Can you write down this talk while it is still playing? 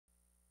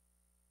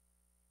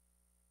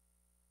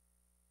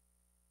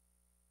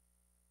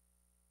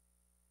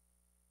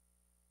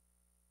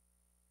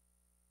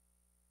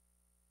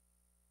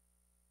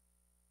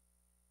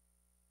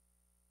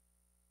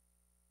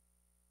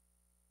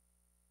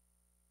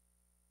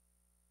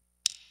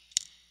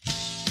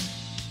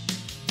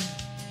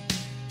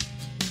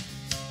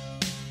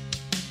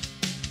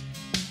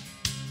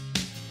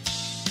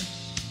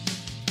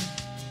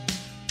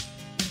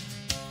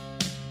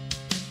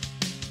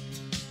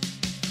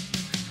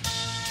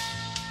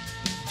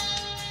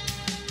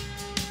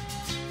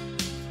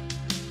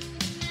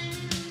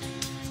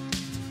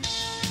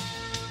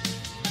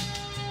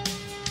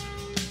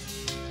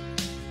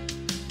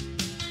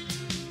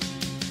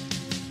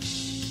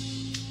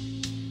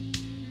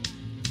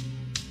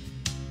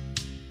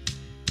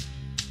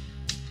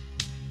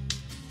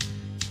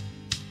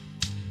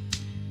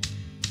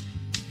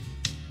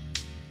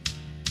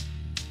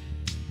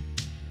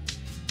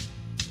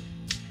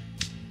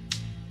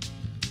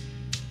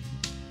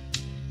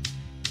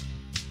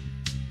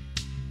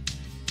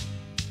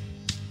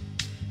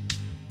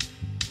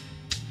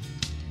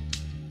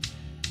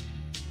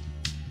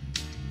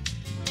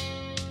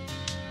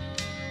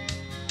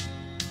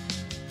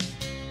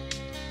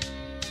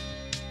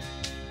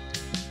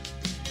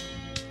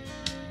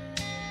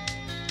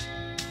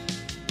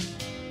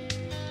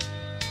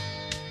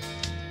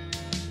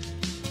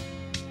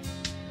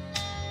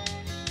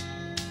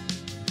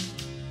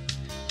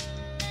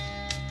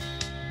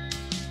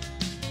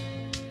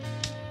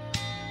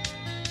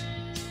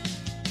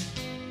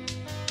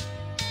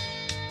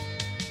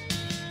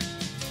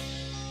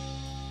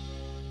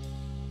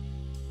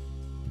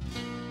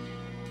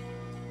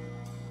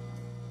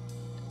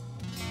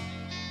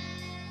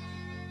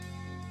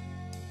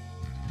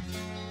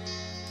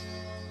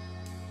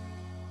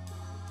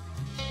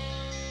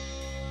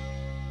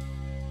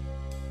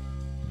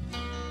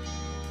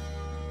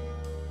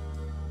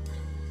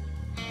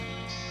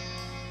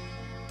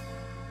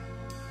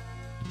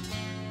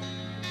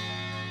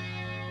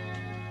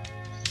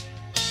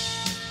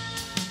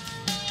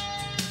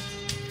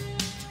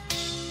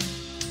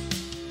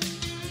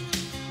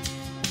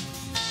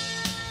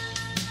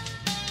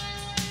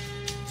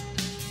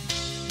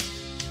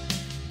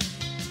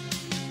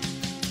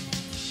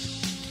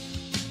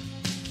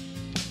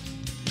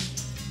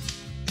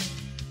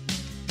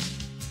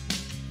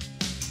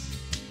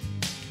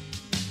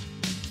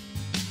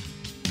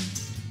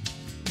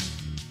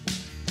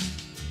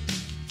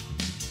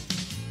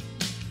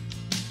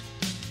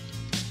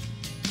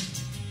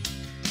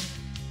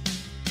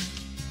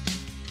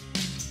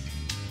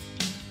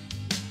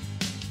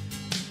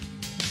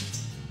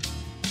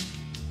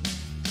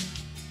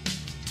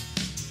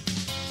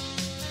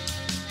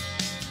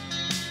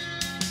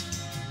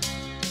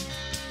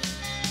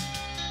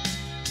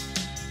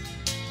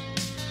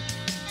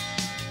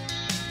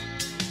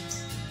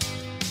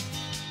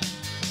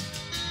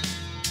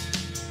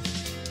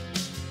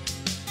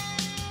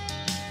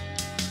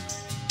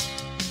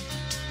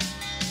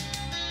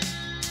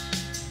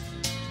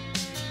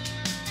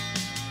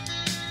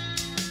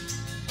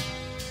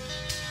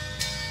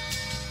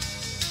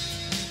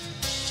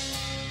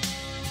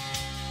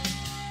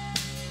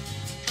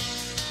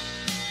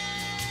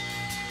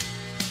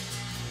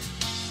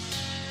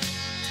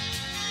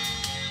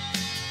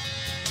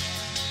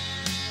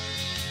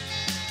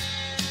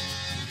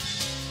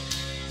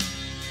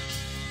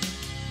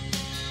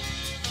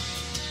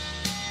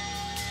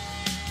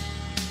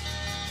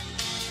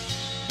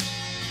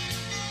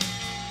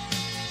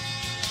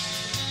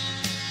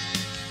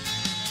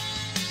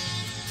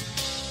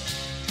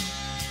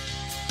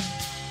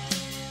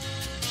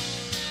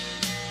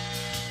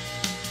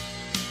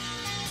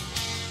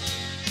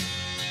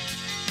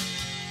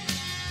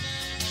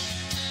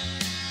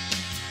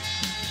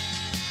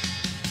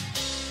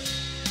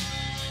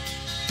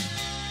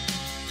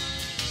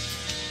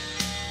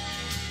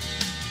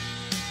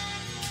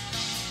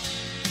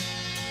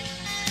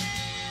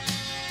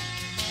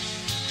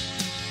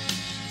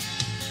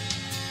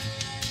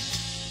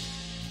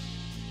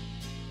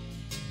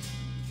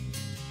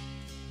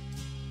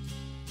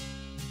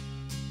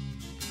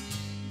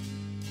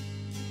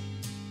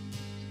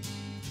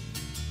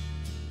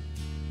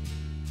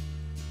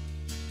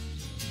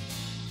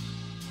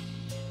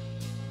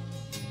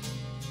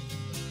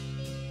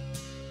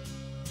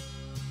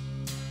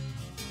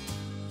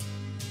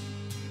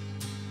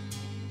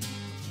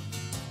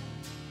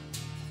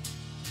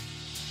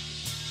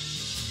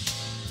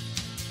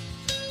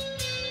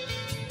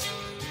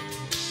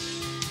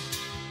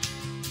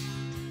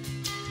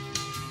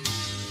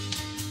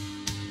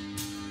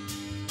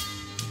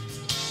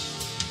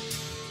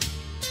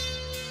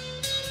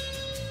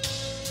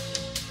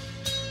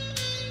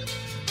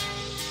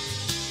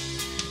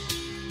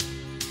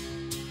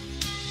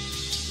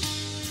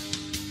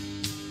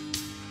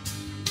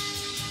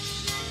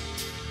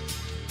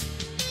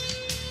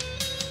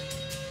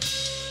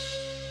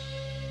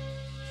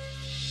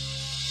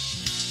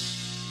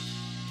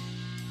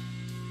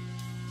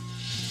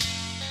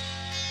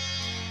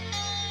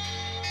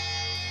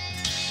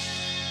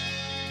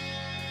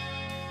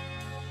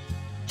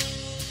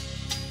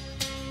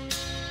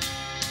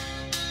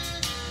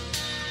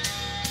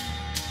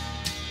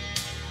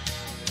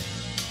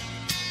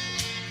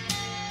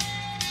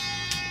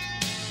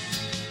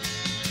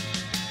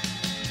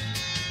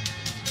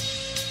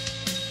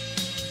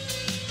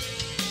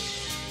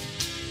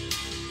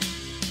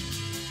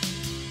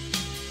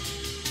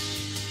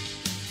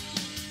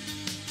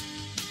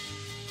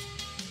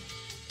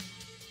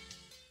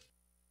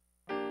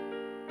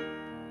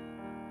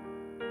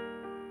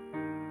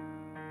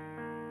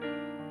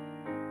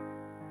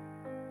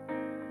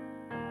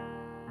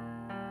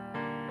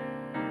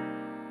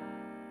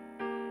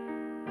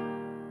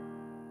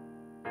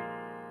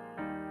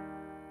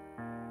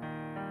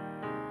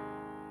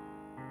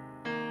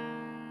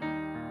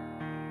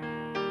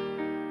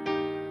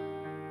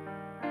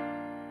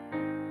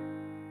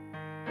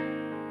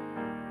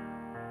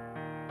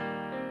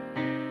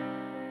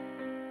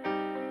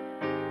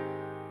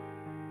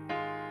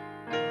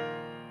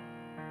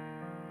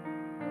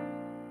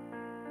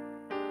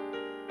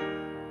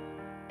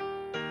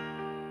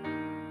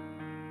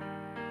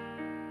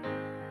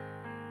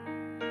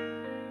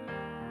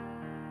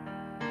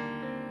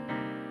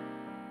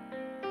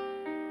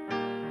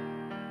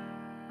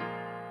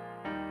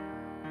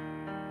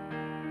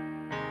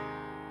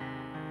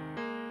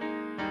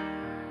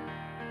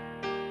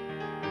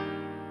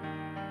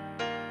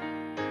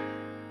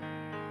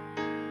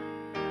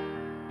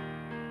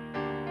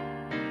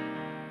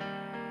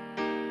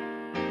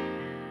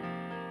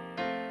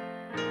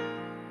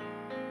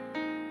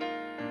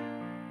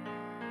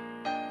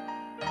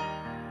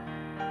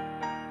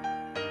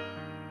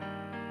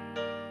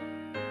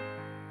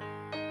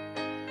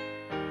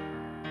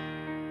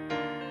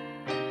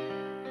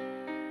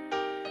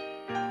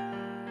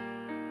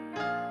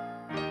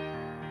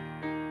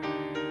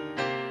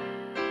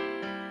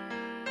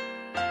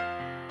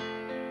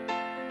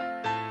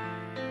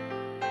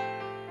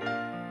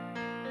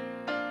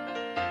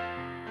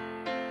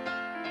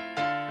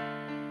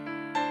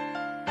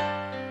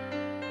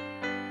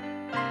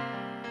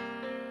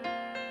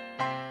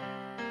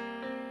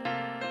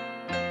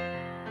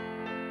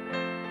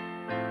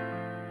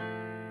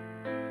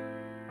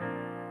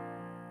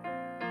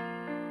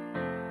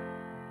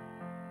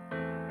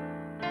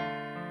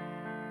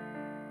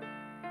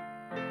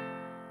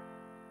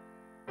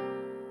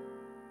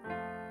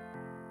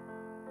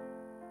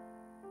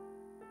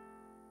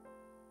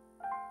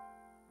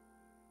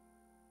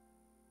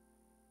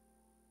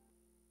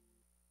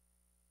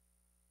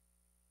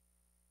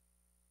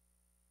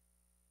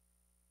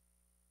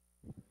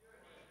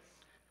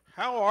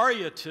How are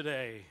you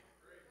today?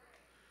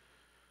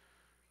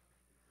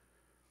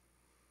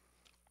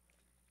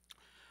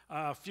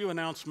 A few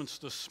announcements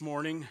this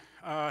morning.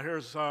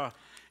 Here's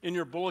in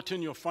your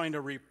bulletin, you'll find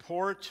a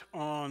report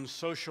on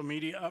social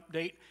media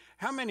update.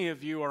 How many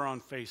of you are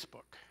on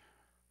Facebook?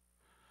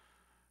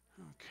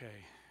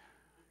 Okay,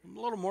 a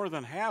little more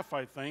than half,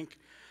 I think.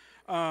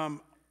 Our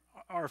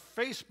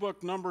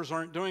Facebook numbers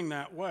aren't doing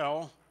that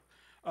well.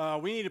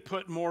 We need to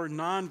put more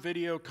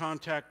non-video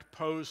contact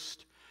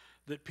posts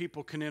that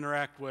people can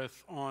interact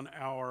with on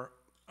our,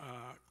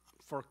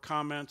 for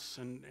comments,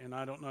 and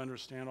I don't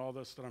understand all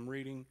this that I'm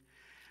reading,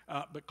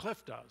 but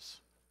Cliff does.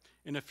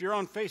 And if you're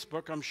on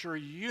Facebook, I'm sure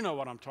you know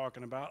what I'm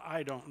talking about.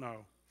 I don't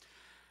know.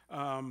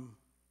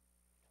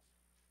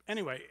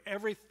 Anyway,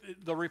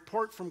 the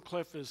report from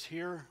Cliff is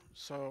here,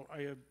 so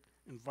I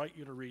invite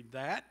you to read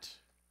that.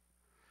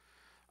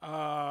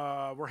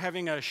 We're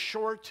having a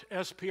short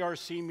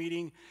SPRC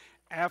meeting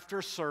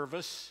after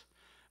service.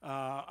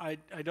 I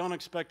don't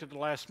expect it to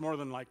last more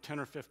than like 10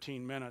 or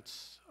 15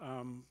 minutes,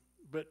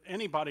 but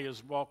anybody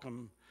is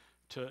welcome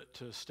to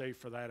stay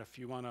for that if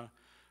you want to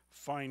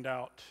find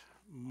out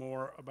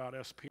more about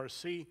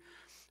SPRC.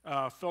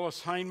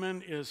 Phyllis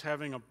Heineman is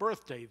having a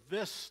birthday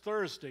this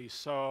Thursday,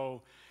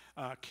 so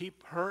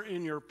keep her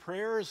in your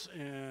prayers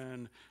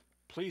and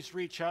please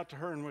reach out to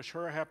her and wish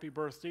her a happy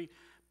birthday.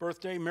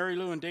 Mary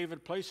Lou and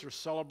David Place are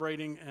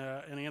celebrating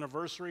an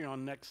anniversary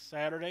on next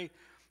Saturday,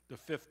 the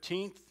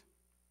 15th.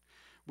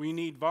 We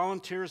need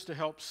volunteers to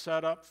help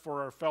set up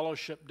for our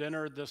fellowship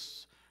dinner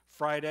this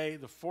Friday,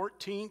 the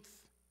 14th.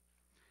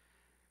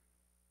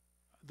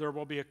 There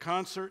will be a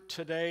concert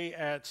today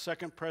at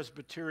Second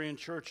Presbyterian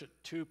Church at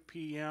 2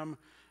 p.m.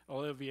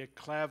 Olivia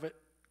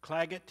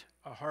Claggett,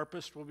 a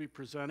harpist, will be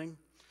presenting.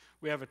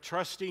 We have a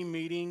trustee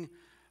meeting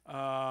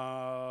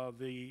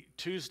the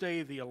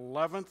Tuesday, the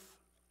 11th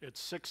at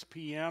 6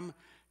 p.m.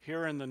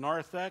 here in the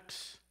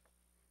Narthex.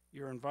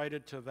 You're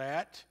invited to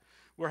that.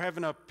 We're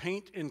having a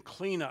paint and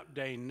cleanup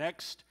day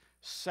next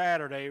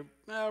Saturday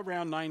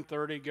around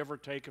 9:30, give or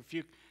take. If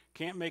you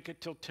can't make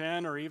it till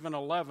 10 or even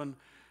 11,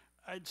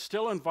 I'd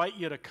still invite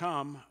you to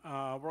come.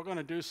 We're going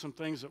to do some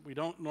things that we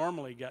don't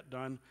normally get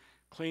done,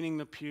 cleaning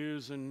the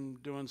pews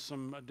and doing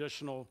some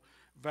additional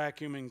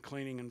vacuuming,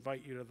 cleaning.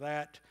 Invite you to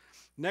that.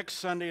 Next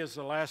Sunday is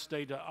the last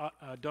day to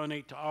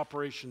donate to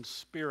Operation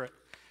Spirit,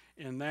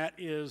 and that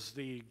is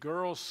the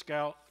Girl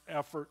Scout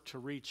effort to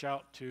reach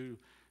out to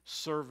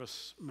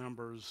service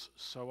members.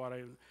 So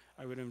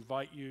I would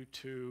invite you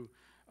to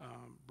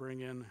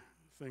bring in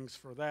things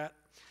for that.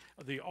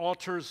 The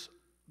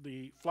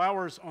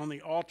flowers on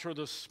the altar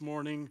this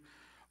morning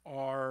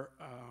are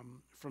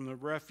from the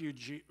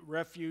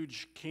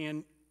Refuge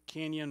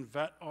Canyon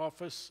Vet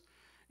Office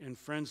and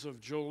Friends of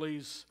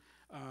Julie's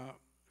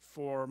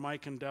for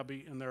Mike and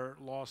Debbie and their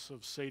loss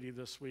of Sadie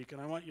this week.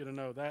 And I want you to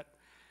know that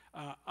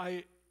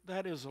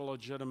that is a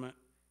legitimate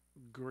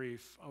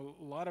grief. A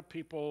lot of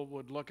people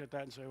would look at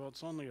that and say, well,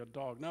 it's only a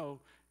dog. No,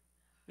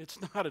 it's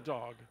not a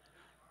dog.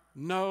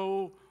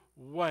 No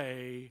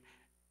way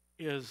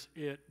is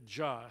it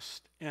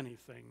just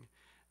anything.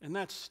 And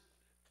that's,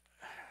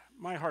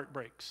 my heart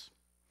breaks.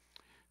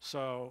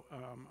 So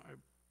I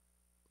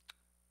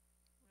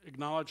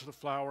acknowledge the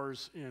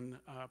flowers, and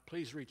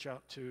please reach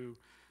out to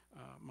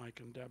Mike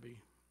and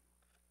Debbie.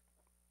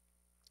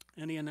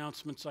 Any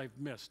announcements I've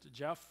missed?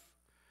 Jeff?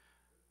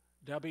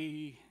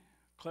 Debbie?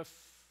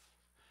 Cliff?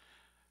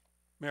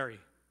 Mary? We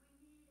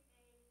need a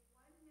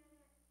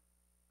 1-minute finance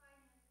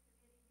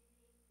committee meeting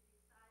to decide when we can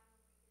have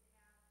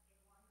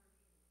a longer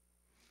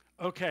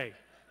meeting. Okay,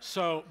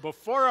 so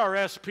before our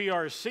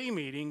SPRC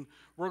meeting,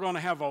 we're going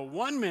to have a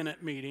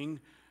 1-minute meeting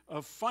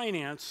of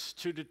finance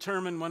to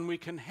determine when we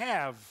can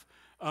have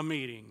a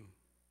meeting.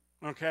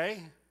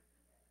 Okay?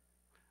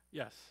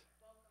 Yes.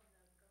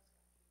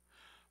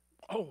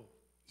 Oh,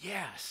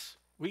 yes.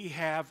 We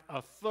have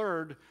a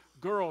third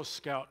Girl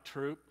Scout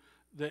troop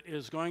that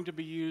is going to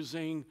be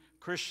using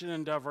Christian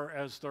Endeavor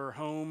as their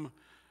home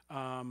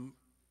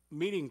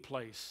meeting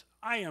place.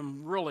 I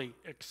am really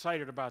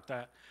excited about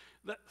that.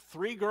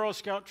 3 Girl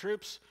Scout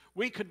troops,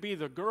 we could be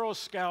the Girl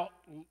Scout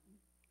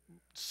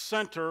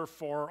center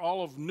for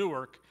all of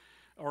Newark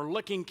or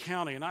Licking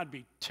County, and I'd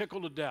be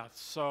tickled to death.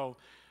 So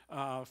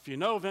if you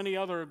know of any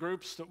other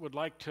groups that would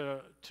like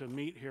to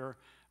meet here,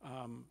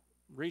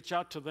 reach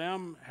out to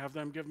them, have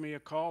them give me a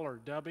call or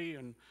Debbie,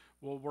 and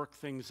we'll work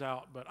things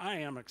out. But I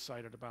am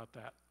excited about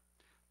that.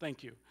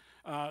 Thank you.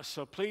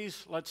 So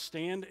please, let's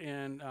stand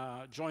and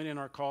join in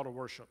our call to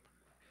worship.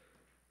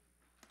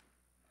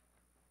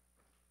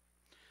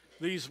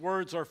 These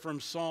words are from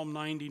Psalm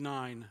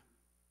 99.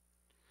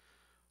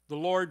 The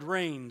Lord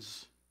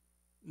reigns,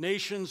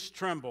 nations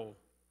tremble.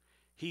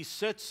 He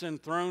sits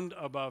enthroned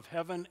above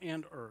heaven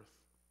and earth.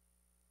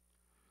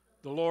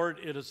 The Lord,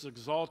 it is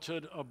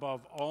exalted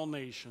above all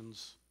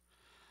nations.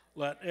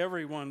 Let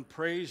everyone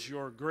praise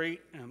your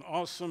great and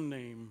awesome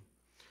name,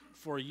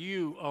 for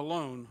you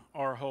alone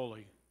are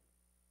holy.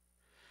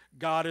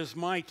 God is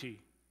mighty.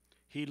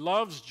 He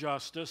loves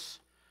justice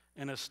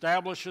and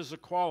establishes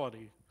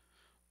equality.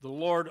 The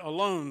Lord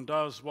alone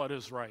does what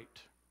is right.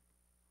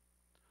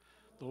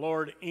 The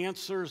Lord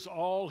answers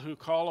all who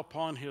call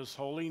upon his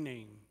holy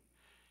name.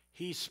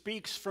 He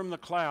speaks from the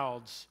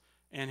clouds,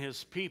 and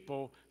his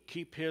people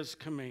keep his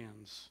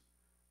commands.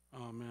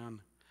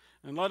 Amen.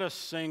 And let us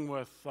sing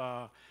with,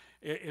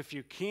 if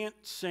you can't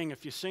sing,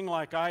 if you sing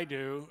like I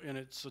do, and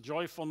it's a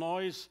joyful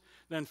noise,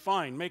 then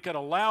fine. Make it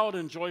a loud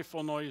and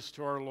joyful noise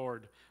to our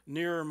Lord.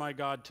 Nearer, my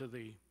God, to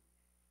thee.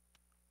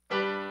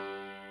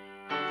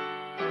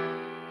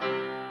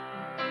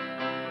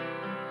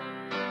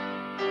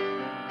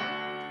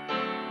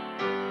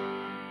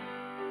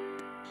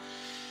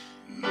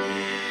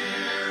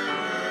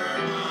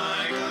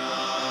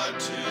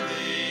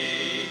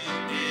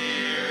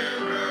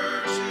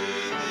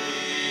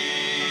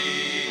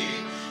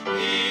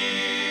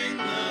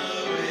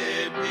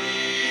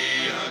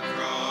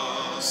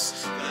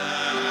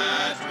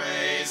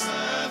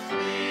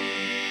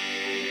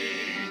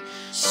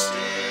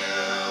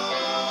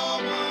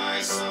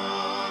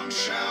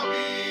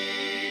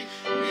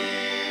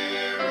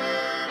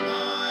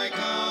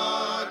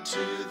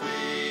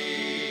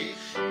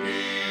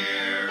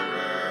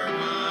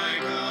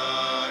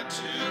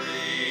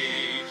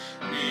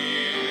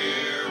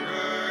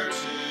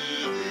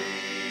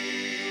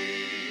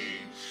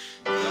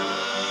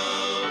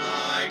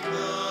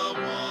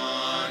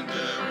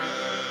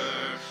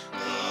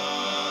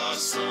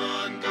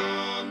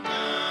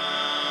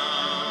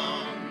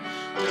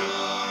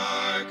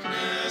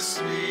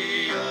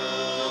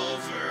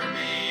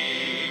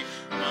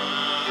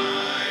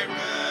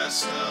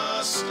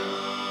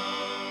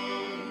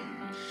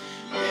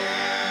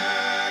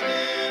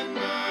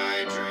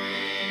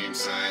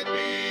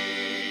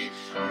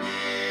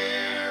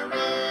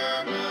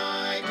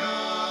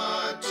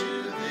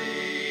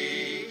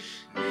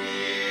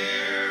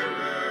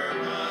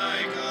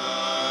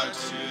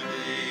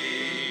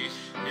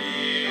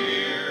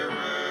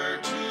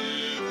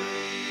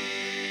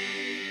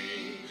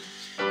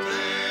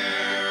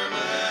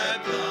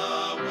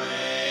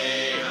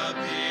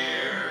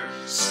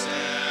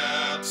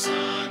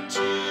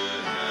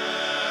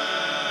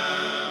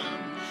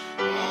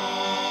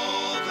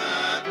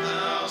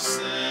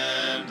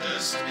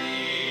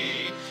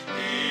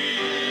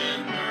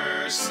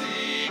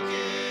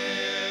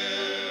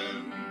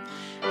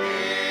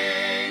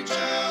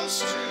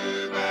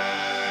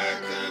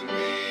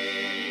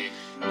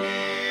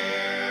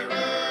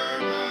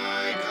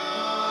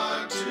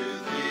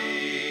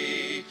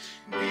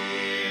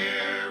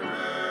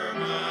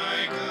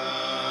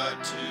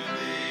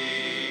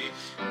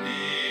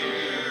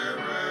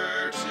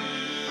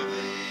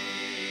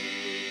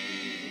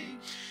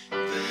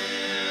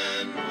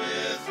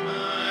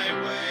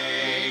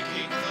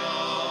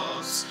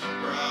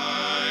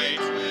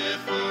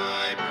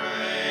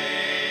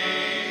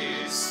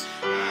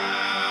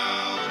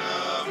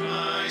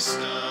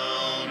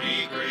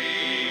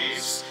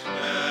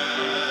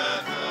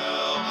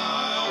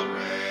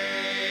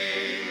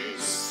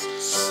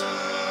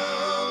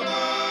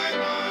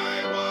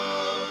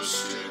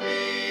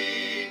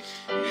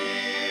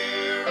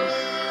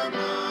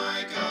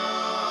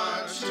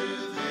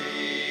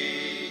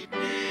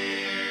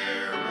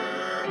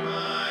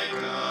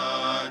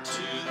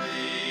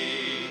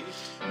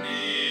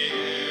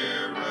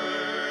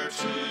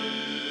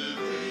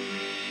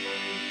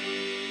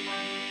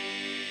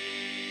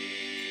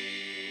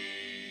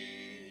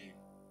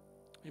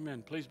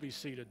 Amen. Please be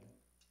seated.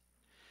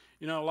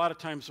 You know, a lot of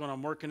times when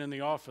I'm working in the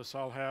office,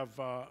 I'll have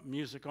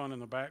music on in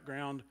the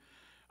background.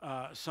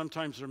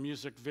 Sometimes they're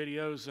music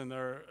videos, and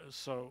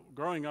so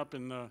growing up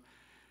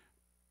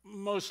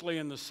mostly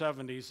in the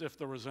 70s, if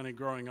there was any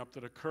growing up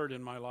that occurred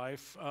in my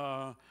life,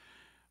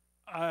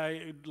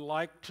 I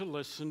like to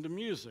listen to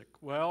music.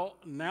 Well,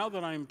 now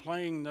that I'm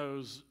playing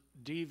those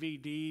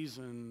DVDs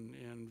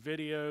and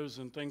videos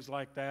and things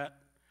like that,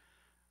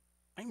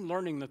 I'm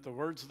learning that the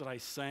words that I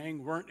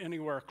sang weren't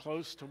anywhere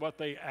close to what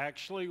they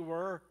actually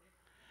were.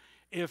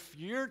 If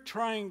you're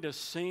trying to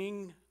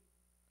sing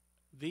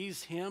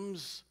these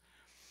hymns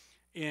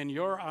and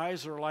your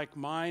eyes are like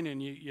mine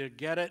and you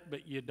get it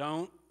but you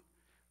don't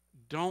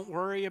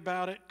worry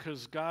about it,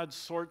 because God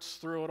sorts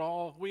through it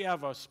all. We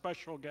have a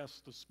special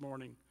guest this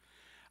morning.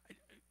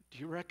 Do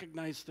you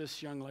recognize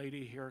this young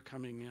lady here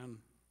coming in?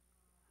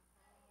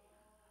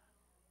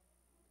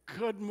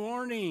 Good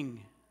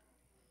morning.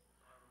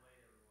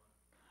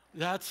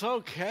 That's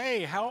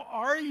okay. How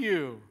are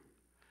you?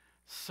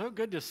 So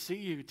good to see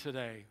you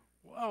today.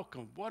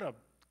 Welcome. What a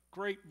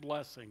great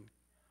blessing.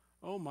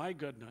 Oh my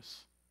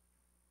goodness.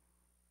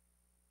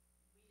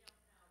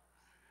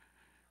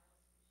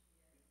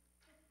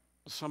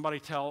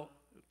 Somebody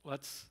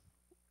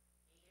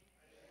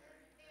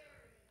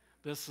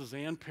this is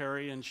Ann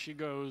Perry, and she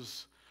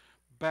goes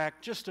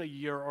back just a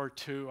year or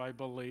two, I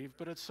believe.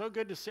 But it's so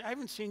good to see. I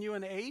haven't seen you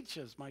in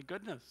ages. My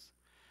goodness.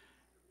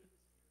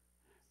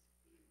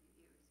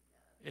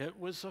 It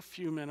was a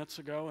few minutes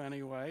ago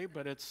anyway,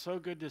 but it's so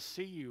good to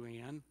see you,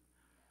 Ann.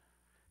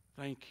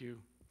 Thank you.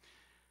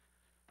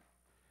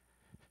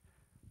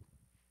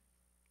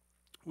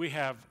 We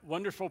have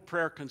wonderful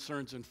prayer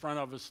concerns in front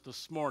of us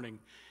this morning,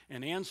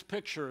 and Ann's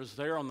picture is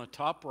there on the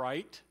top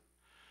right.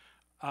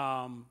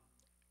 Campbell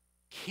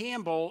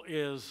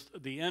is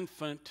the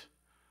infant,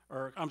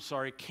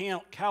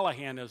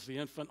 Callahan is the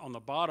infant on the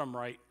bottom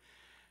right.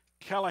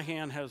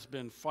 Callahan has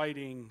been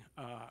fighting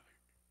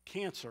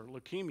cancer,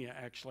 leukemia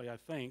actually, I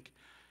think,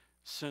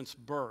 since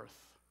birth,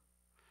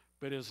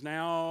 but is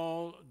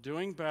now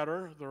doing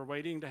better. They're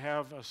waiting to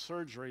have a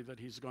surgery that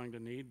he's going to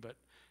need, but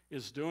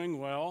is doing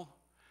well.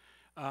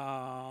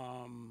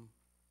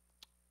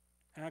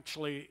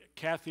 Actually,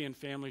 Kathy and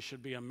family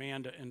should be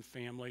Amanda and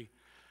family.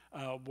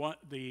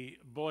 The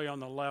boy on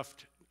the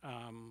left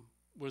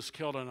was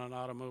killed in an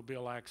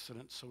automobile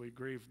accident, so we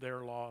grieve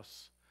their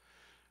loss.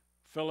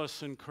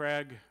 Phyllis and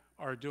Craig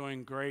are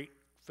doing great.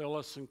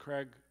 Phyllis and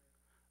Craig,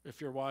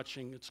 if you're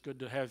watching, it's good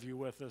to have you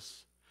with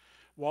us.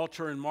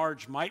 Walter and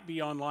Marge might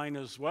be online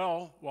as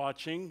well,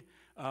 watching.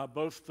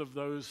 Both of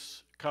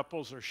those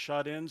couples are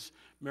shut-ins.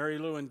 Mary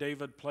Lou and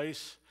David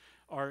Place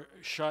are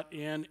shut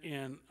in,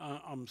 and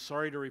I'm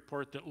sorry to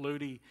report that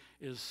Ludi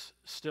is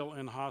still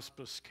in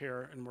hospice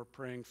care, and we're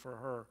praying for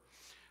her.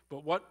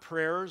 But what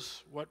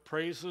prayers, what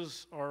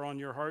praises are on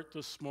your heart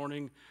this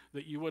morning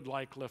that you would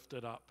like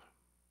lifted up?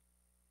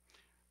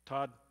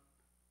 Todd?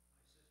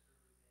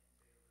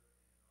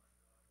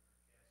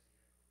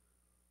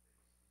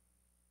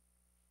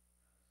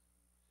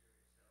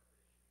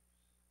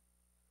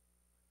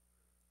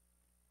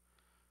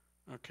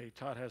 Okay,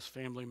 Todd has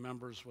family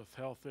members with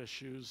health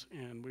issues,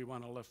 and we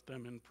want to lift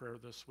them in prayer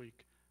this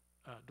week.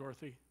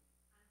 Dorothy?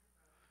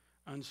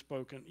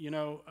 Unspoken. You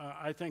know,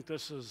 I think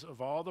this is,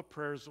 of all the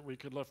prayers that we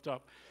could lift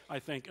up, I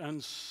think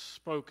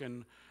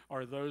unspoken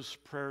are those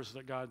prayers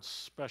that God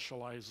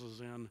specializes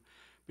in,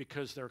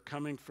 because they're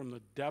coming from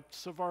the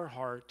depths of our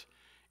heart,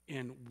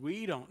 and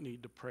we don't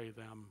need to pray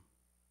them,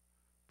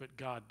 but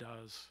God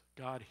does.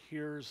 God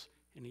hears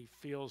and he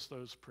feels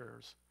those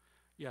prayers.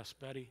 Yes,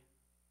 Betty?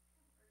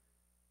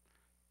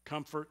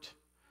 Comfort.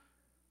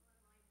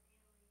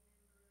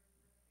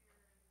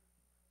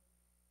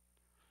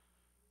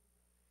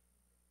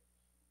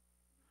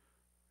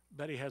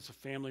 Betty has a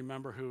family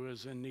member who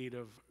is in need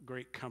of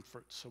great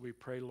comfort, so we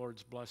pray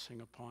Lord's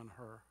blessing upon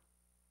her.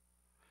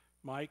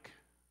 Mike?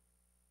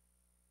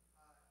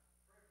 Pray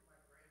for my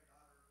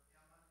granddaughter,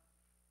 Emma. She's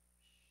had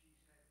 2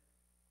 times at Children's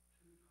Hospital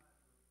they did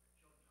scope down her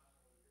breast.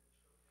 I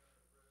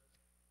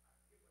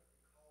forget what they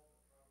call the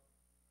problem. EOS, EOE, something with her, when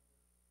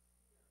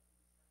she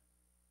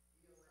digests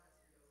food or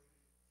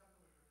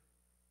swallowing food. They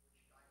have a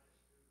hard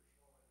time going down.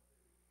 And they're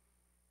trying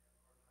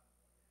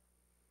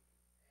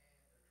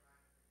to figure out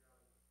the best way.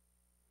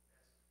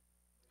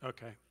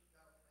 Okay. She's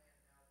got a plan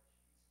now that she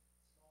eats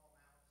small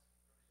amounts,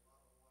 drinks a lot of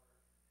water, and it helps. But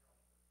when she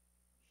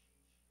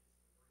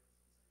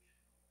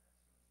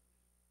eats,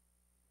 she gets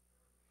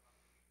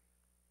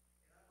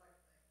the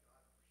burning sensation and all that. So it's just with her and the doctor. And I'd like to thank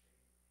God for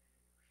saving 10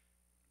 years.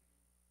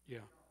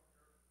 Yeah. Almost 0.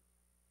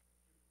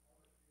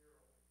 And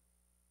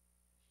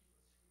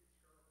she's the sweetest girl,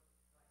 nicest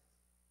person out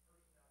there.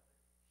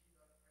 She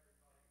loves everybody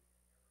and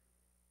everything.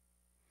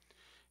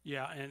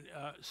 Yeah, and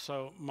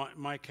so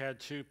Mike had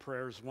 2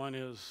 prayers. One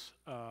is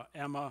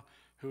Emma,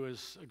 who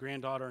is a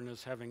granddaughter and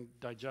is having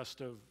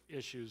digestive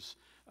issues,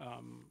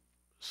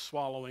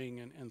 swallowing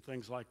and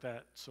things like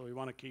that. So we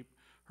want to keep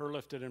her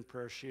lifted in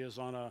prayer. She is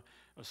on a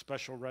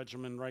special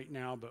regimen right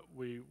now, but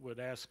we would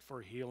ask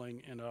for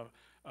healing and a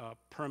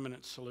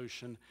permanent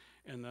solution.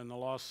 And then the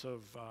loss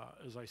of,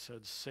 as I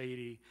said,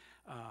 Sadie,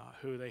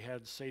 who they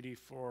had Sadie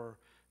for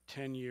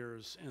 10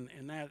 years.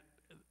 And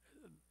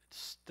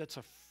that's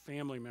a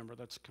family member,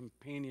 that's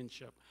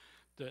companionship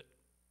that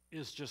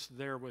is just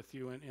there with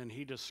you. And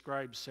he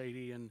described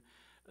Sadie and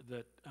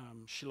that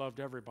she loved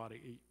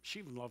everybody. She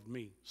even loved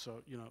me.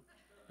 So, you know,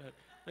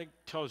 that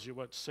tells you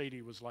what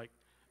Sadie was like.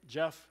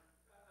 Jeff?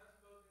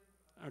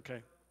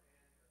 Okay.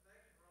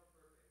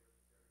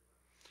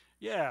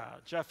 Yeah,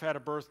 Jeff had a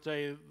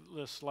birthday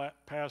this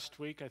past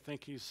week. I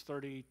think he's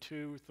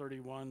 32,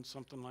 31,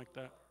 something like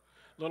that.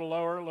 A little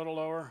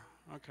lower.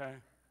 Okay.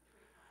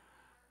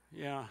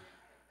 Yeah.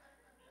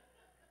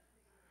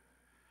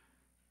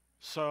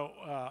 So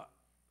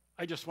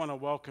I just want to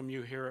welcome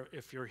you here.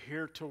 If you're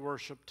here to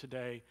worship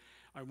today,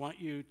 I want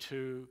you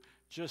to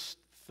just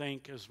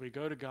think as we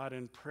go to God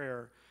in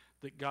prayer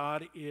that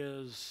God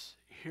is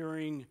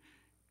hearing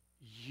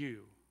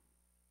you.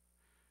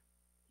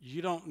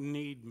 You don't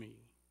need me.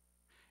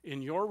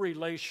 In your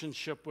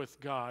relationship with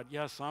God,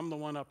 yes, I'm the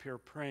one up here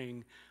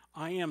praying.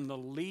 I am the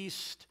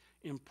least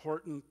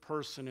important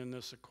person in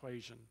this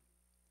equation.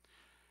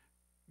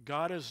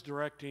 God is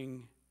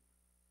directing.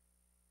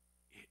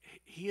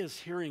 He is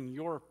hearing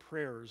your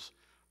prayers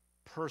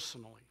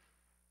personally.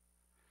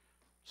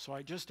 So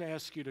I just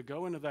ask you to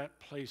go into that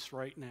place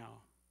right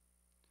now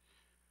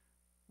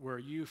where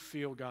you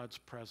feel God's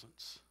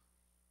presence.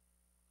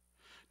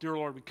 Dear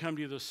Lord, we come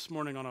to you this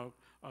morning on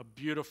a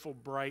beautiful,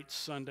 bright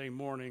Sunday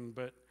morning,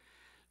 but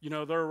you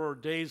know, there were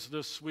days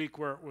this week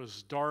where it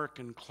was dark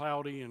and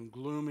cloudy and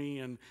gloomy,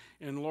 and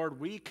Lord,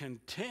 we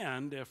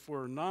contend, if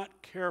we're not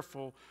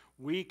careful,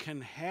 we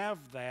can have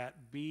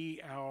that be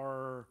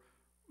our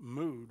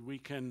mood. We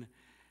can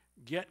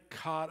get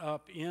caught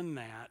up in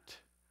that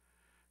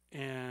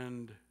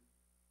and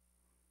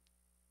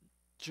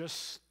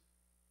just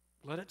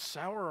let it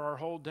sour our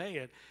whole day.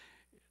 It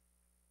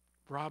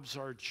robs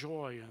our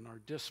joy and our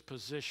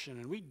disposition.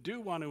 And we do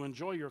want to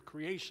enjoy your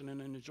creation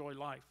and enjoy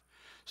life.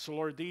 So,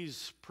 Lord,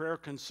 these prayer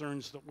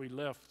concerns that we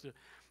lift,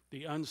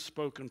 the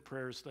unspoken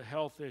prayers, the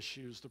health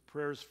issues, the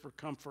prayers for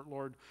comfort,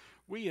 Lord,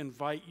 we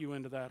invite you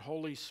into that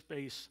holy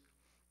space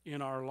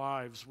in our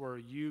lives where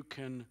you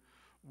can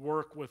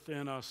work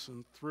within us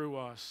and through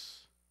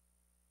us.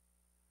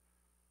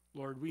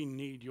 Lord, we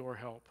need your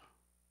help.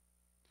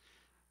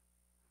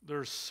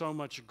 There's so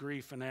much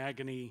grief and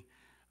agony.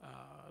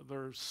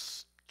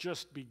 There's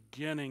just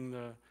beginning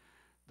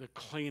the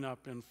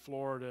cleanup in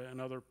Florida and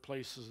other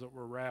places that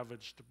were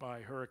ravaged by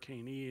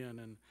Hurricane Ian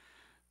and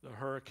the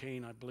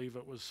hurricane, I believe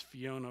it was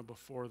Fiona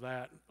before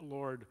that.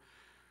 Lord,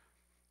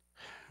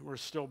 we're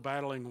still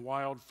battling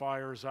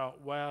wildfires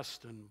out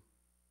west, and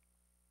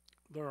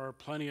there are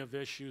plenty of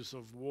issues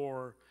of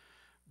war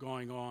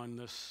going on in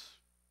this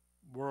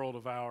world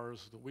of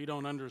ours that we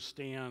don't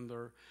understand.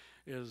 There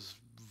is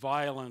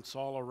violence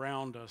all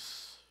around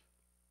us.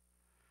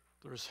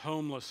 There's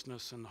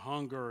homelessness and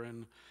hunger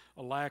and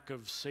a lack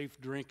of safe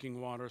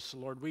drinking water. So,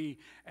 Lord, we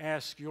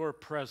ask your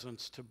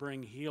presence to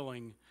bring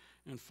healing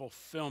and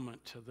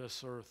fulfillment to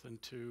this earth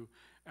and to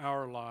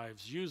our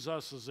lives. Use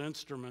us as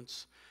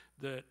instruments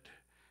that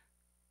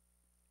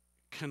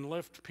can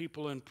lift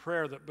people in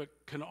prayer, but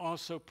can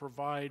also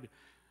provide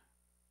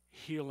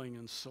healing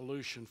and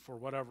solution for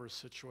whatever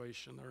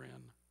situation they're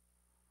in.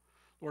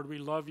 Lord, we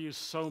love you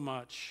so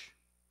much,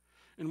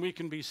 and we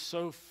can be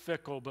so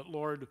fickle, but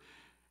Lord,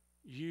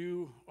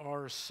 you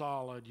are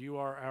solid. You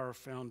are our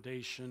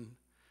foundation,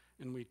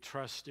 and we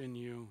trust in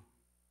you.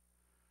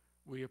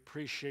 We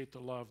appreciate the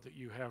love that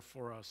you have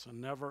for us, a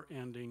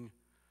never-ending,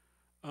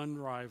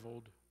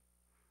 unrivaled,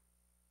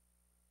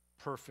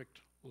 perfect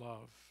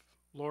love.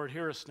 Lord,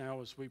 hear us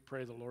now as we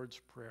pray the Lord's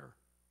Prayer.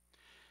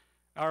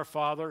 Our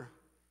Father,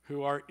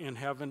 who art in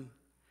heaven,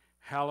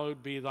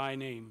 hallowed be thy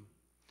name.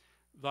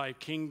 Thy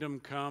kingdom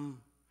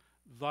come,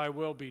 thy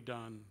will be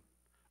done,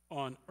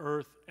 on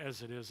earth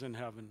as it is in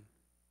heaven.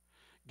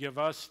 Give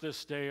us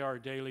this day our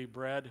daily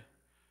bread,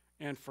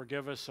 and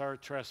forgive us our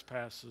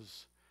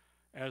trespasses,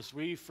 as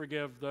we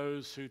forgive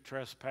those who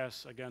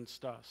trespass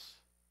against us.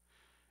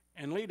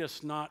 And lead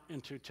us not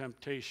into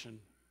temptation,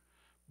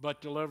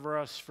 but deliver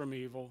us from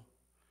evil.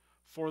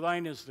 For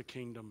thine is the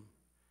kingdom,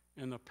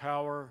 and the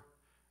power,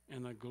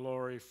 and the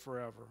glory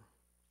forever.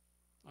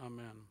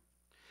 Amen.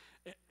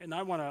 And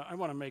I want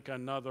to make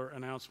another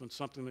announcement,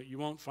 something that you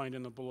won't find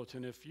in the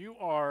bulletin. If you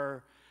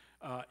are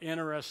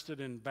interested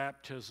in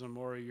baptism,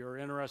 or you're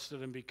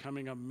interested in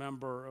becoming a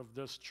member of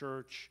this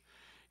church,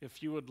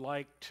 if you would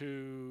like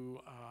to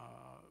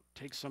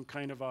take some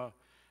kind of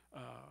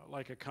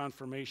like a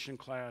confirmation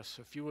class,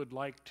 if you would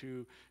like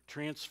to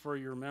transfer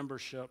your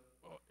membership,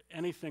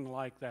 anything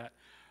like that,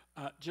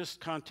 just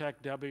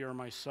contact Debbie or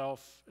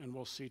myself, and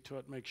we'll see to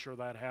it, make sure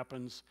that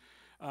happens.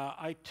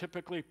 I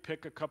typically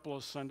pick a couple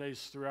of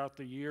Sundays throughout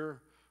the year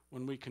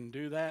when we can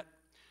do that,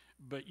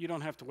 but you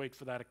don't have to wait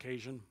for that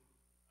occasion.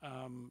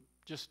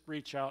 Just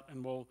reach out,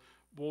 and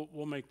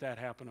we'll make that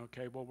happen,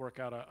 okay? We'll work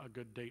out a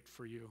good date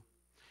for you.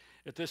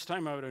 At this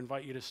time, I would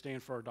invite you to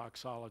stand for our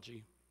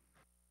doxology.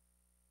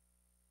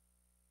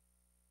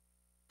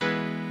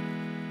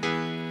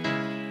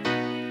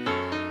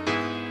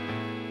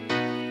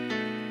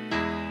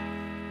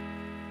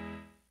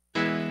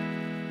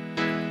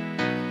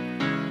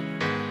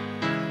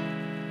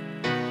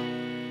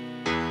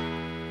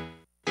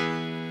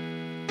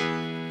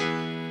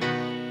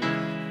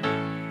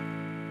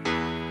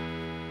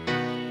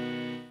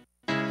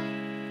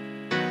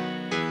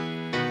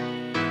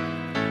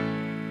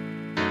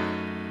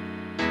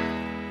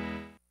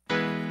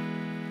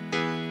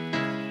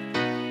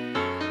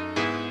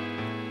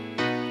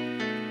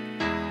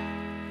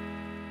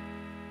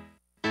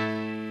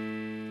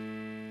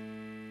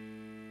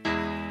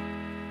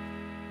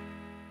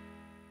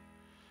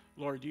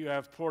 Lord, you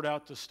have poured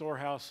out the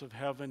storehouse of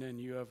heaven, and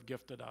you have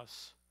gifted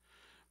us.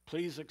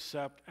 Please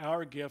accept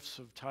our gifts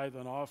of tithe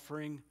and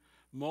offering,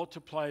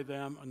 multiply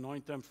them,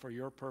 anoint them for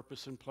your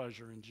purpose and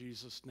pleasure. In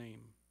Jesus'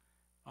 name,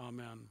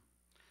 amen.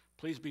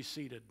 Please be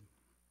seated.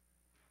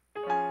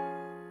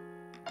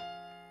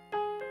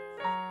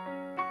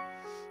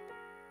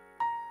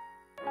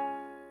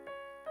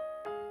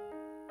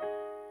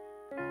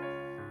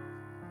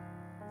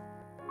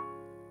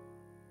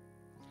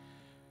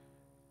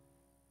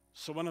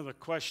 So one of the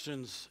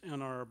questions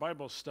in our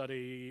Bible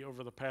study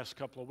over the past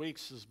couple of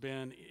weeks has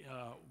been,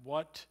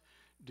 what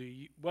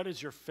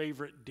is your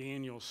favorite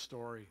Daniel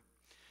story?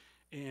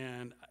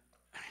 And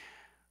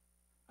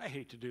I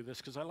hate to do this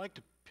because I like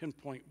to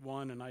pinpoint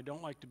one, and I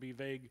don't like to be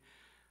vague.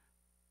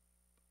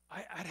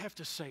 I'd have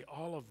to say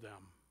all of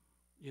them.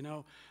 You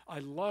know, I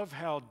love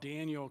how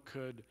Daniel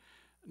could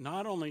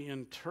not only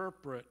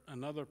interpret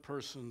another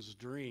person's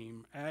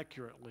dream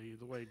accurately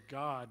the way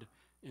God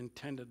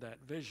intended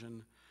that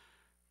vision,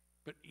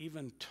 but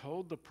even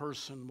told the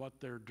person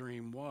what their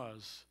dream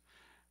was.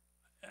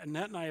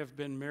 Annette and I have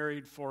been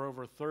married for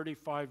over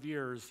 35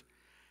 years,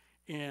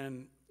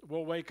 and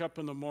we'll wake up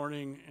in the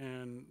morning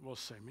and we'll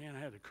say, man, I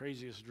had the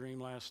craziest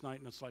dream last night.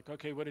 And it's like,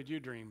 okay, what did you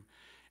dream?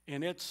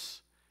 And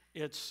it's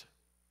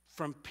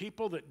from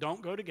people that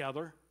don't go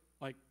together,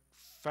 like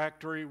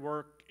factory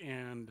work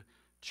and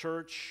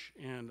church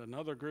and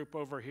another group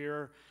over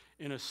here,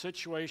 in a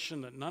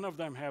situation that none of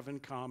them have in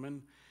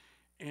common,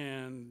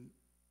 and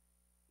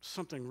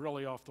something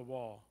really off the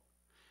wall.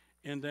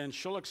 And then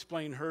she'll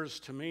explain hers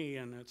to me,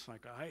 and it's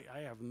like, I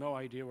have no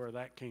idea where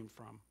that came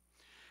from.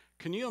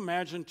 Can you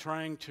imagine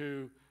trying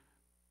to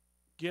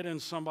get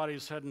in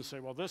somebody's head and say,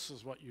 well, this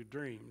is what you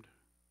dreamed?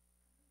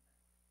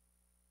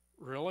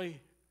 Really?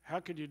 How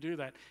could you do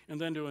that?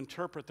 And then to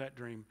interpret that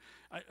dream.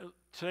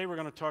 Today we're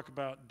going to talk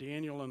about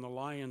Daniel in the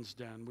lion's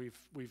den.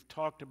 We've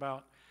talked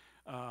about,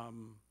 what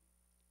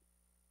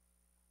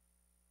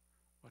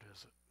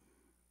is it?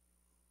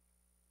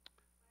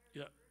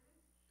 Yeah.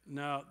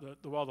 Now,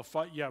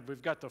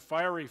 we've got the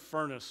fiery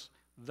furnace.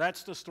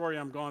 That's the story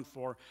I'm going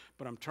for,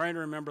 but I'm trying to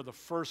remember the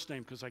first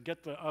name because I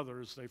get the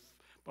others,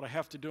 but I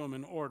have to do them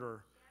in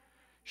order.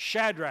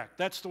 Shadrach,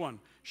 that's the one.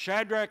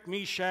 Shadrach,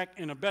 Meshach,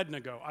 and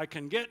Abednego. I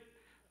can get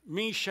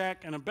Meshach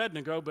and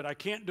Abednego, but I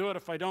can't do it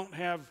if I don't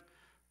have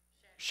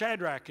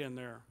Shadrach in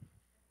there.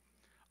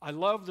 I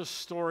love the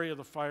story of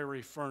the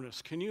fiery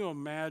furnace. Can you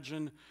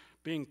imagine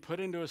being put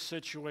into a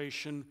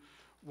situation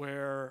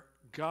where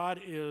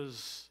God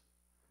is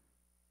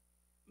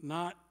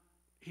not,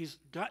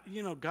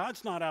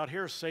 God's not out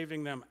here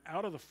saving them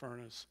out of the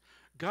furnace.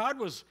 God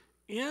was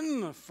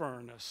in the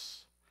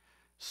furnace,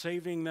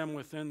 saving them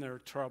within their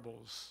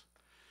troubles.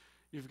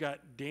 You've got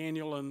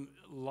Daniel in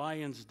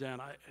lion's den.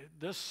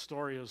 This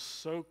story is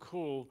so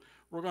cool.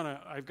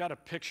 I've got a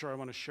picture I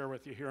want to share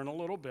with you here in a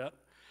little bit.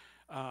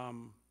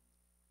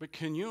 But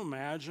can you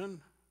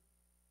imagine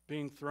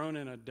being thrown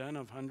in a den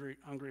of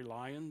hungry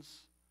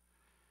lions?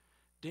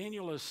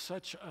 Daniel is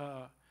such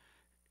a...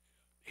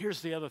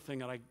 Here's the other thing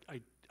that I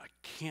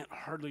can't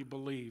hardly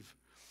believe.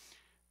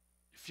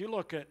 If you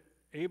look at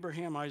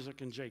Abraham,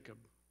 Isaac, and Jacob,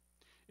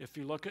 if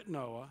you look at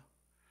Noah,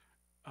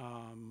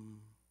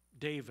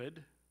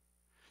 David,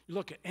 you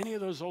look at any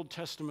of those Old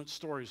Testament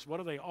stories, what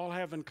do they all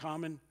have in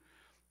common?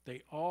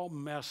 They all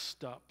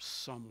messed up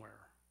somewhere.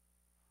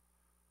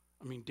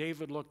 I mean,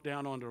 David looked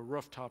down onto a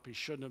rooftop he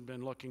shouldn't have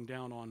been looking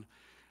down on.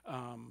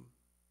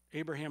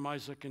 Abraham,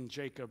 Isaac, and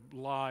Jacob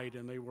lied,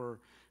 and they were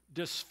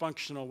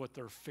dysfunctional with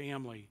their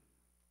family.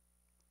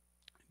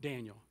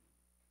 Daniel.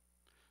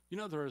 You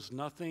know, there is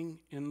nothing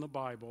in the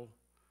Bible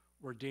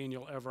where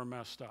Daniel ever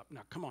messed up.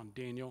 Now, come on,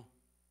 Daniel.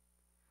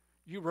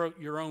 You wrote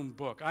your own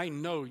book. I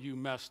know you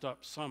messed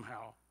up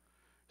somehow,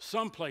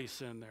 someplace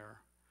in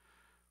there.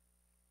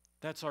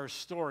 That's our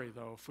story,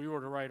 though. If we were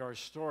to write our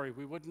story,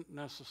 we wouldn't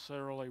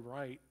necessarily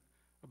write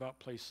about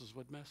places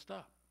we'd messed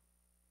up.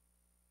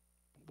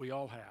 We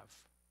all have.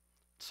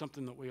 It's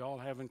something that we all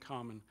have in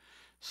common.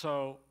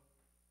 So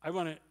I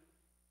want to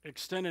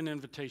extend an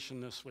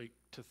invitation this week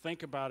to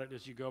think about it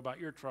as you go about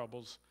your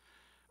troubles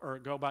or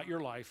go about your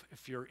life.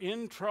 If you're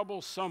in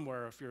trouble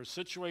somewhere, if your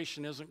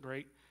situation isn't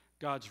great,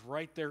 God's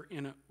right there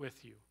in it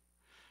with you.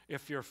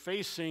 If you're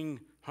facing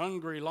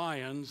hungry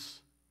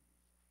lions,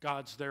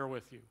 God's there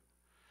with you.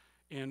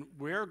 And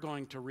we're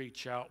going to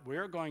reach out.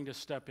 We're going to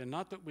step in.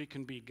 Not that we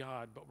can be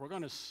God, but we're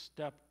going to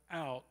step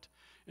out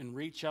and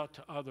reach out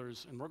to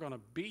others, and we're going to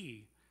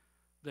be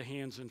the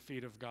hands and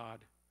feet of God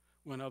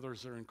when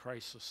others are in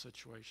crisis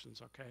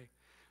situations, okay?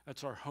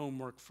 That's our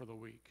homework for the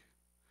week.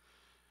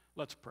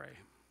 Let's pray.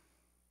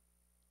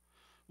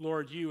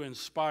 Lord, you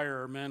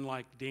inspire men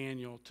like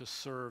Daniel to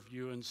serve.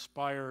 You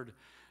inspired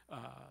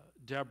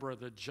Deborah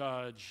the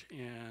judge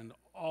and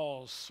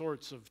all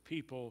sorts of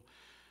people.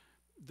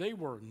 They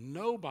were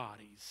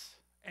nobodies,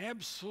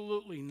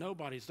 absolutely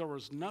nobodies. There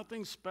was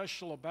nothing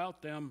special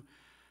about them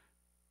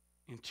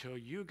until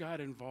you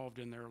got involved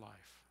in their life.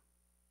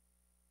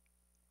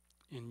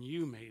 And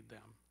you made them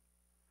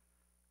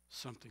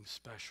something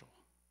special.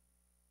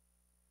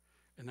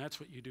 And that's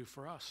what you do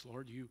for us,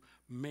 Lord. You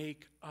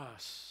make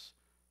us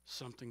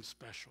something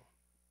special.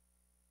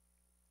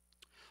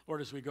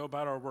 Lord, as we go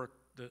about our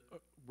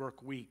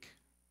work week,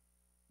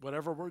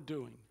 whatever we're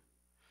doing,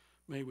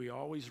 may we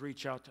always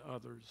reach out to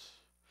others.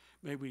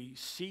 May we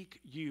seek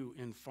you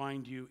and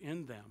find you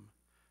in them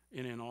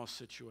and in all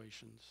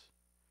situations.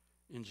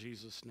 In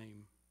Jesus'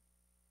 name,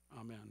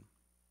 amen.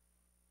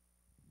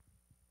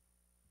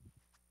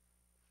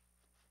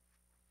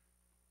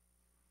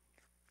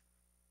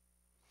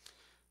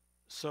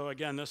 So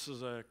again, this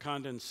is a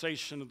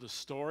condensation of the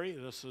story.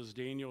 This is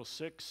Daniel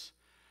 6,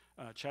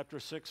 chapter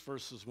 6,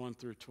 verses 1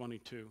 through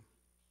 22.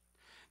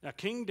 Now,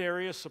 King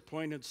Darius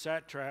appointed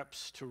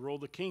satraps to rule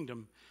the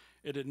kingdom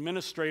and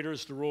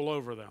administrators to rule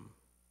over them.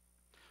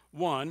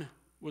 One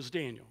was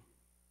Daniel.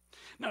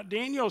 Now,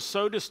 Daniel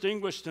so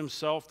distinguished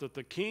himself that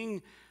the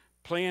king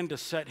planned to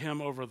set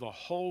him over the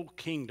whole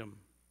kingdom.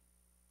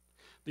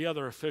 The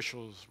other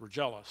officials were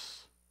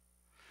jealous.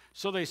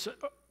 So they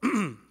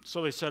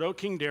said, "O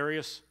King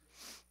Darius,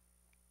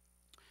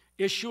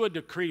 issue a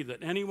decree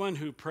that anyone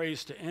who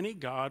prays to any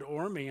god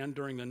or man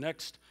during the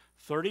next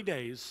 30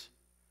 days,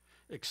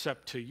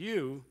 except to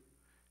you,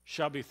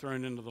 shall be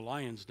thrown into the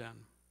lion's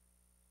den.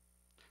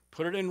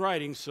 Put it in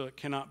writing so it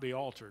cannot be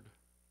altered."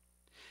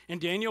 And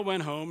Daniel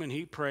went home, and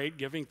he prayed,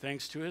 giving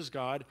thanks to his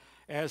God,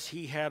 as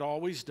he had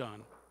always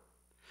done.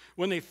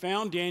 When they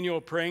found Daniel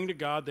praying to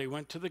God, they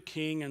went to the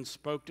king and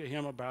spoke to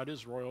him about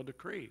his royal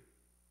decree.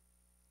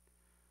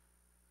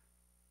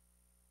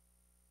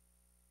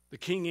 The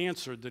king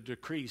answered, "The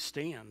decree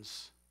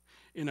stands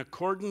in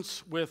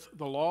accordance with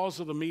the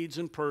laws of the Medes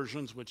and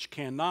Persians, which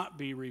cannot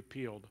be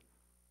repealed."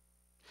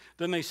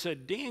 Then they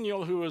said,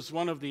 "Daniel, who is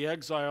one of the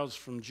exiles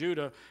from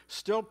Judah,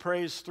 still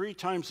prays 3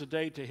 times a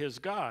day to his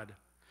God."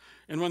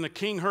 And when the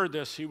king heard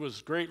this, he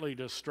was greatly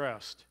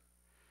distressed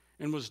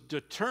and was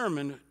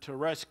determined to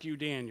rescue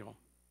Daniel,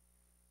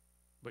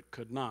 but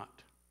could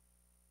not.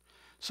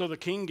 So the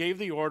king gave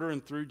the order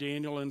and threw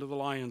Daniel into the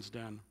lion's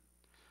den.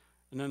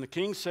 And then the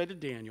king said to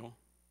Daniel,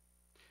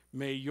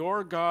 "May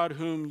your God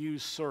whom you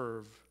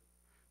serve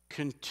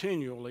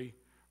continually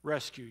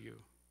rescue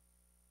you."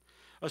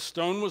 A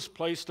stone was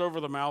placed over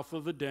the mouth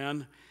of the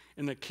den,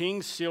 and the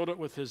king sealed it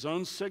with his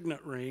own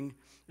signet ring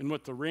and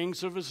with the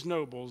rings of his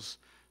nobles,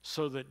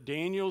 so that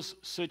Daniel's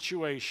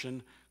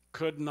situation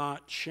could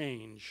not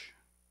change.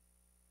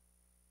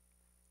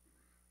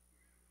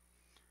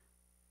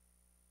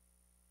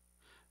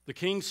 The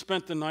king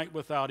spent the night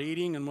without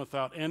eating and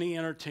without any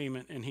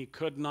entertainment, and he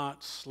could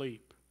not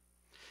sleep.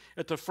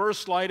 At the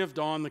first light of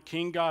dawn, the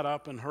king got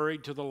up and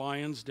hurried to the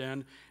lion's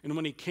den, and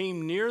when he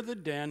came near the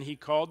den, he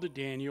called to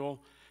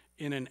Daniel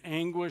in an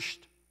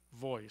anguished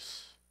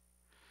voice,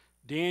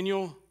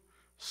 "Daniel,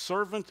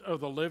 servant of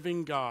the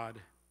living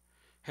God,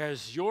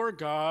 has your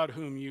God,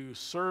 whom you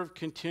serve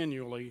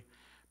continually,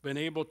 been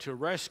able to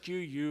rescue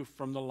you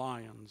from the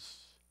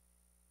lions?"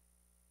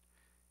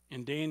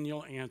 And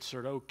Daniel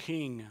answered, "O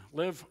king,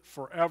 live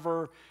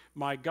forever.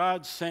 My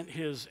God sent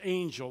his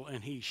angel,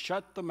 and he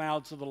shut the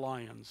mouths of the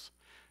lions.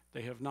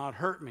 They have not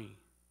hurt me,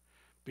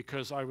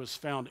 because I was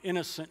found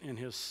innocent in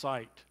his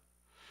sight.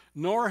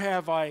 Nor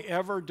have I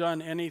ever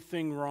done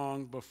anything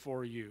wrong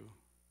before you."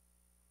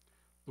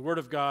 The word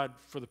of God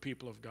for the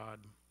people of God.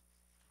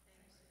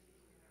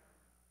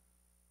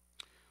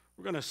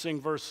 We're going to sing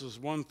verses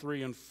 1,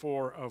 3, and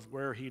 4 of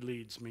 "Where He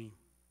Leads Me."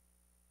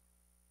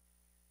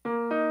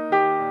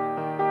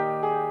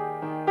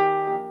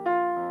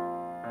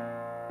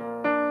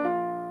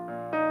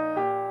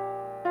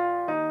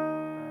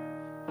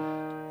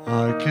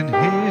 I can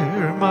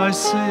hear my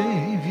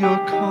Savior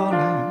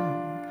calling.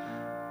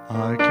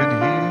 I can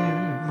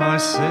hear my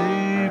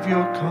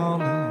Savior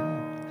calling.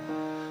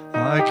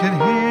 I can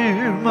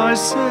hear my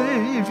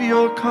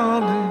Savior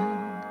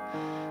calling.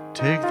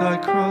 Take thy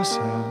cross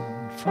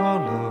and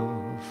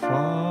follow,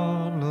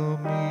 follow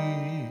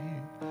me.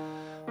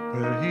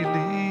 Where he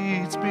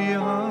leads me,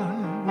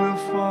 I will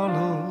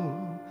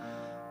follow.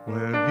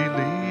 Where he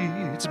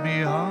leads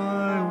me,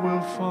 I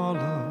will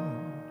follow.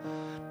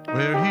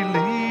 Where he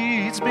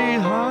leads me,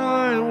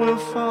 I will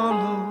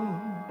follow.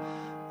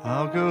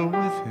 I'll go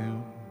with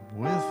him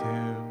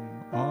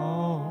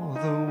all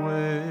the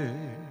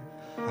way.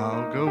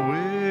 I'll go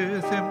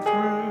with him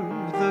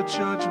through the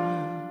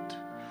judgment.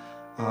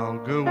 I'll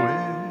go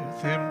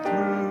with him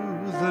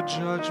through the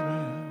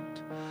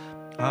judgment.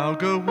 I'll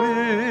go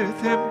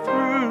with him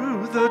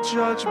through the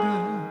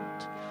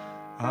judgment.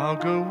 I'll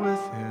go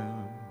with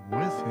him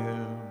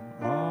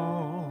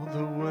all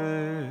the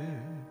way.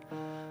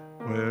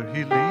 Where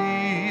he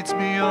leads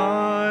me,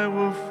 I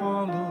will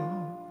follow.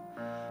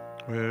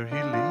 Where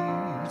he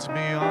leads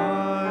me,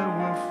 I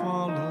will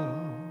follow.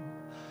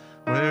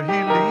 Where he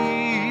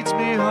leads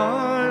me,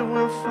 I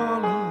will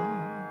follow.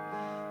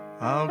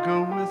 I'll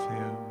go with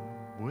him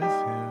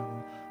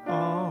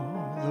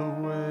all the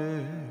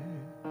way.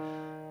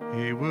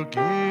 He will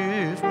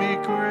give me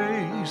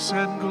grace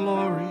and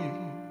glory.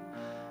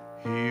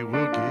 He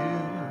will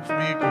give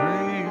me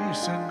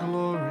grace and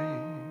glory.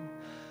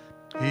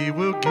 He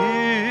will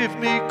give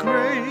me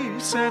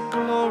grace and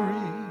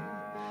glory,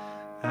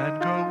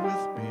 and go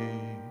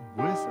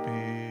with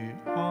me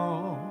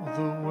all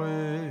the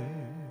way.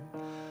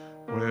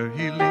 Where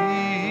he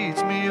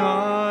leads me,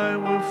 I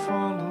will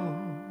follow.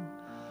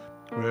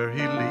 Where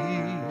he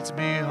leads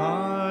me,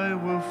 I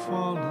will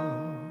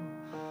follow.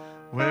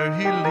 Where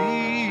he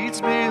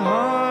leads me,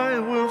 I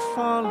will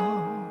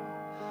follow.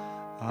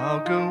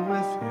 I'll go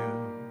with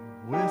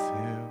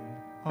him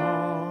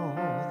all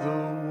the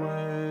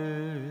way.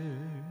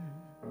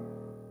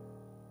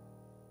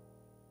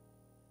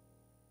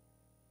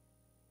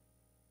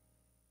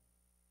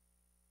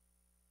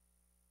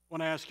 I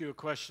want to ask you a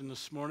question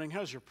this morning.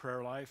 How's your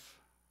prayer life?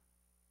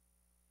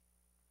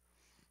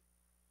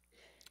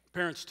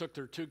 Parents took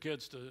their 2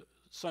 kids to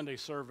Sunday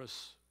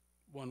service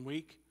one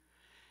week,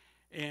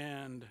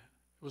 and it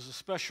was a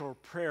special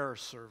prayer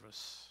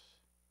service.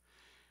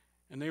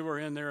 And they were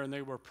in there and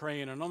they were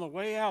praying. And on the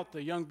way out,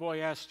 the young boy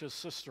asked his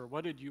sister,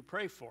 "What did you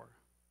pray for?"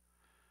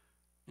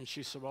 And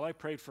she said, "Well, I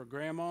prayed for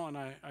Grandma, and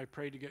I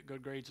prayed to get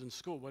good grades in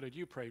school. What did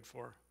you pray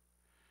for?"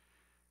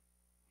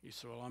 He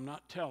said, "Well, I'm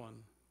not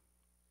telling,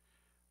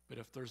 but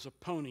if there's a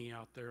pony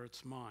out there,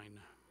 it's mine."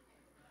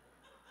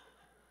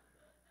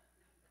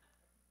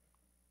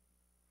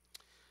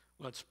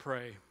 Let's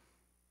pray.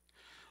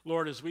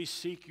 Lord, as we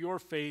seek your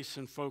face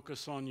and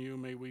focus on you,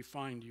 may we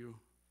find you.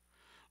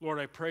 Lord,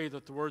 I pray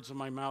that the words of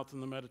my mouth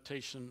and the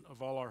meditation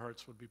of all our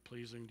hearts would be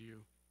pleasing to you.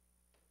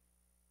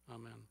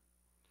 Amen.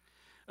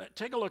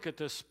 Take a look at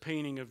this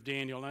painting of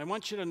Daniel, and I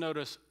want you to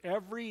notice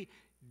every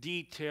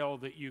detail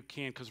that you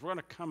can, because we're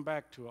going to come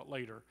back to it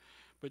later.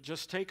 But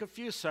just take a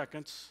few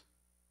seconds,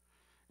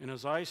 and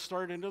as I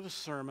start into the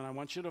sermon, I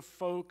want you to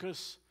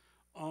focus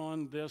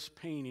on this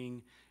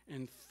painting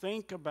and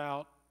think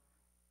about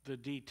the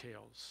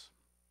details.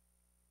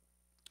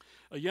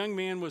 A young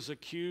man was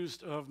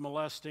accused of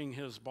molesting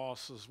his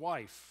boss's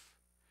wife,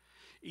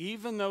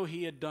 even though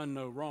he had done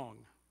no wrong.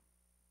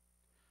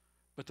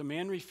 But the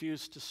man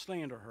refused to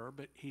slander her,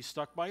 but he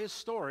stuck by his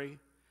story.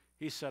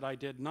 He said, I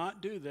did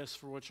not do this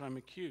for which I'm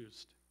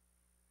accused.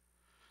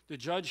 The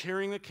judge,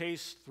 hearing the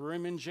case, threw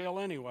him in jail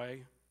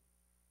anyway.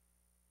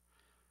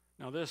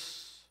 Now,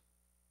 this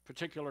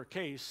particular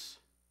case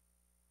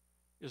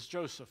is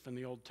Joseph in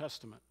the Old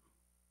Testament.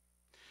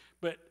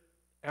 But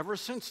ever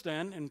since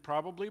then, and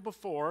probably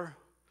before,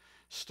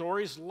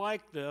 stories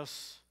like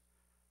this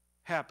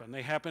happen.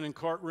 They happen in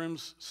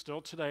courtrooms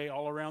still today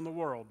all around the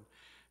world.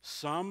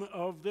 Some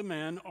of the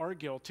men are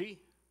guilty,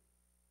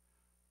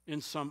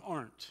 and some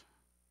aren't.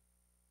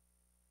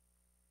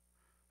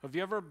 Have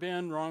you ever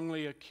been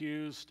wrongly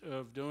accused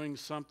of doing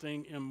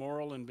something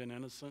immoral and been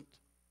innocent?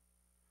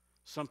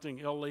 Something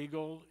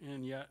illegal,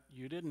 and yet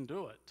you didn't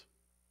do it?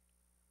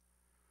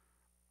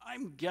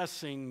 I'm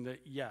guessing that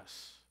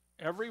yes,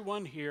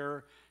 everyone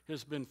here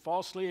has been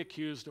falsely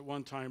accused at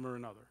one time or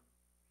another.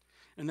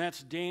 And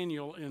that's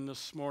Daniel in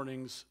this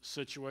morning's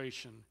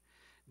situation.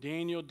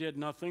 Daniel did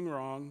nothing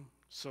wrong,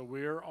 so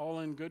we're all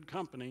in good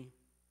company.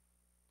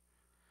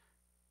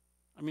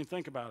 I mean,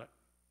 think about it.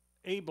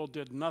 Abel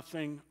did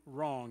nothing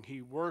wrong.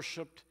 He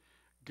worshiped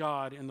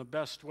God in the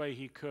best way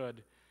he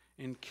could,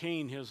 and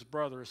Cain, his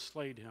brother,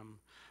 slayed him.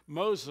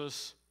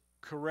 Moses'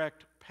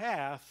 correct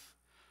path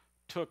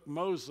took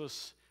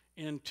Moses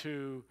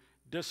into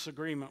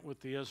disagreement with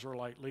the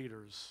Israelite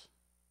leaders.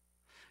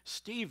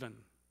 Stephen,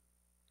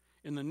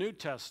 in the New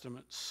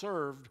Testament,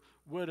 served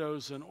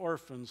widows and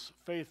orphans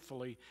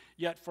faithfully,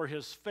 yet for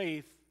his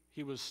faith,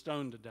 he was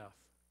stoned to death.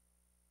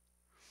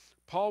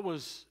 Paul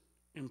was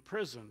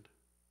imprisoned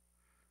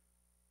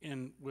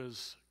and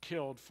was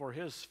killed for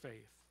his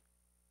faith.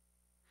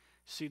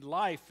 See,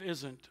 life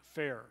isn't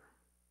fair.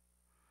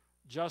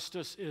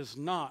 Justice is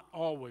not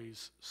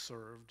always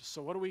served.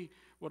 So what do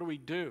we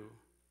do?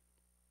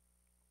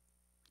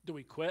 Do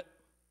we quit?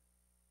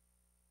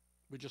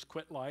 We just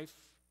quit life?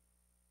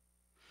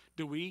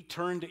 Do we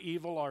turn to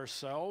evil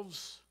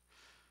ourselves?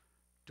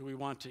 Do we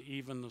want to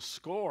even the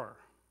score?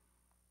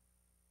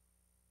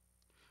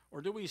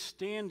 Or do we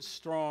stand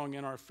strong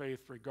in our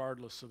faith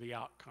regardless of the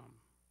outcome?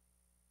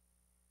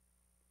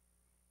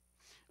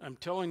 I'm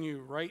telling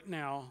you right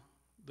now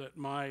that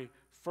my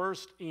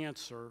first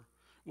answer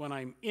when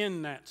I'm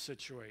in that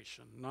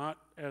situation, not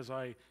as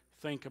I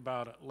think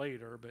about it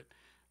later, but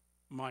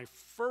my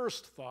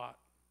first thought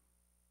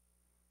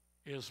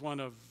is one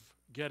of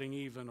getting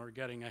even or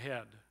getting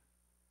ahead.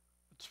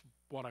 It's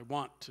what I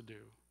want to do.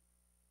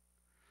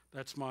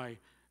 That's my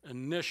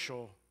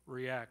initial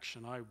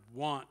reaction.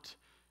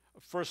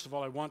 First of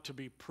all, I want to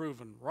be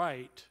proven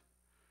right,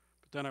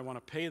 but then I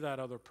want to pay that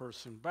other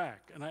person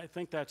back. And I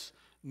think that's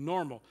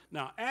normal.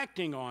 Now,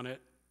 acting on it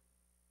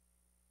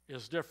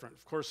is different.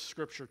 Of course,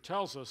 Scripture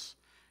tells us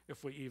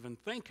if we even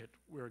think it,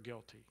 we're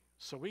guilty.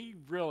 So we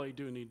really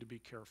do need to be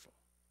careful.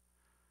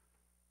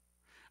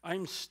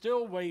 I'm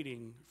still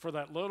waiting for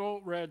that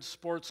little red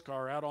sports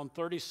car out on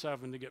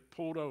 37 to get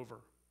pulled over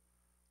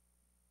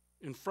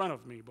in front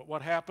of me. But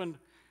what happened?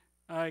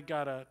 I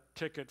got a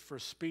ticket for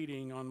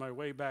speeding on my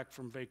way back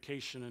from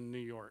vacation in New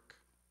York.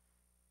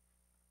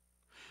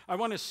 I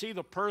want to see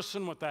the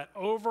person with that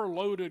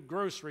overloaded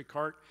grocery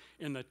cart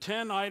in the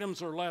 10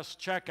 items or less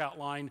checkout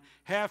line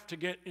have to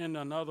get in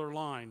another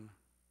line.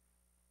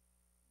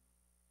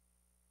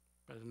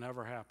 But it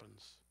never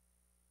happens.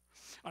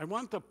 I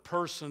want the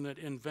person that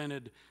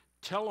invented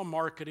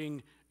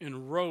telemarketing and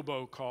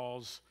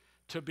robocalls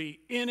to be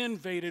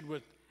inundated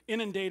with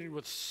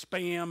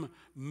spam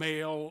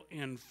mail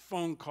and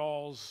phone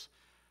calls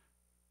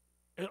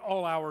at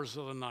all hours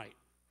of the night.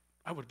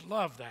 I would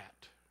love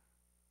that.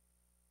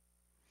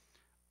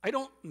 I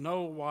don't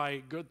know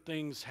why good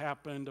things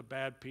happen to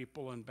bad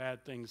people and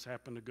bad things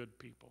happen to good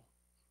people.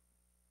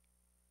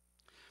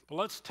 But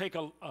let's take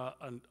a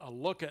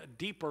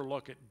deeper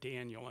look at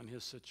Daniel and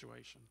his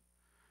situation.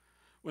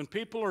 When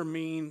people are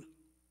mean,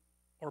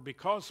 or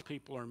because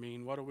people are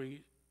mean, what are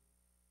we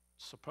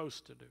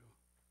supposed to do?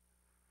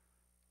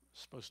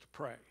 We're supposed to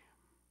pray.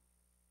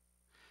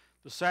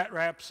 The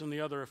satraps and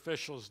the other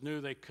officials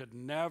knew they could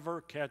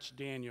never catch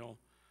Daniel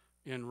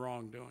in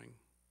wrongdoing.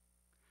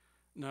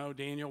 No,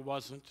 Daniel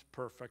wasn't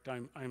perfect.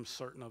 I'm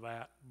certain of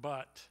that.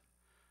 But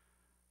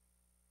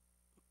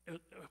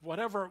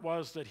whatever it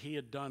was that he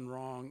had done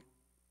wrong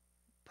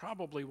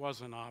probably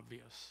wasn't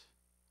obvious.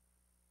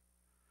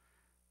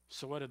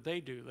 So what did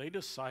they do? They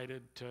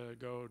decided to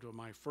go to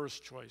my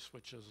first choice,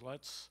 which is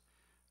let's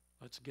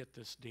let's get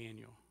this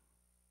Daniel.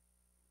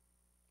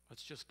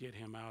 Let's just get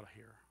him out of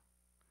here.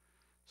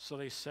 So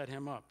they set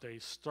him up. They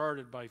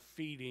started by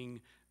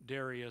feeding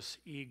Darius'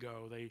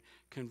 ego. They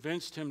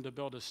convinced him to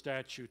build a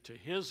statue to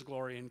his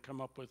glory and come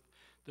up with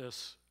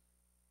this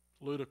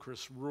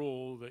ludicrous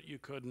rule that you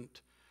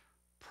couldn't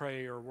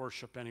pray or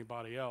worship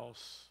anybody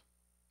else.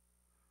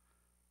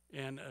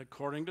 And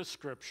according to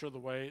Scripture,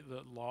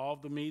 the law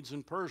of the Medes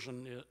and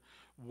Persians,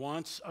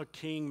 once a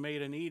king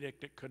made an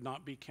edict, it could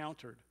not be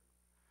countered.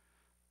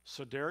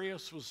 So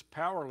Darius was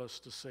powerless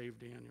to save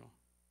Daniel.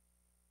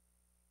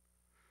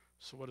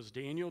 So what does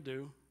Daniel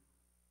do?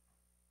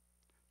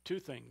 Two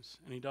things,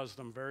 and he does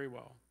them very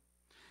well.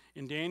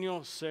 In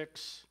Daniel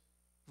 6,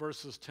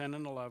 verses 10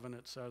 and 11,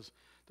 it says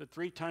that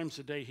 3 times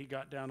a day he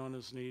got down on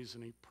his knees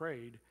and he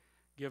prayed,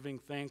 giving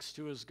thanks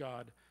to his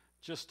God,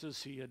 just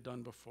as he had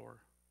done before.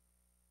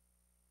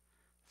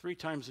 3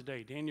 times a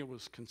day, Daniel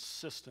was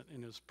consistent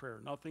in his prayer.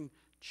 Nothing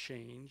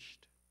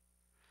changed.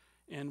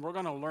 And we're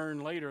going to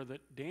learn later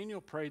that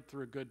Daniel prayed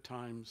through good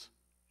times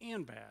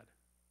and bad.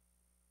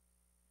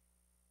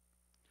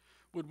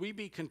 Would we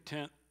be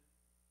content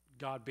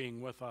God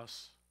being with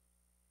us?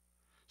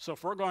 So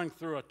if we're going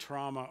through a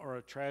trauma or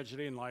a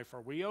tragedy in life,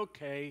 are we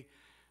okay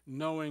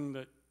knowing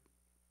that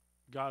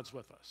God's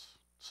with us?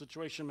 The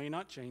situation may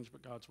not change,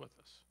 but God's with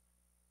us.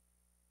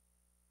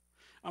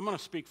 I'm going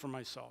to speak for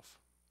myself.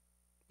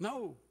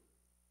 No,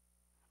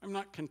 I'm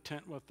not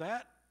content with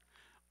that.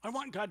 I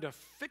want God to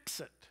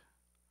fix it.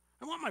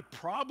 I want my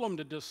problem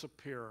to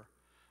disappear.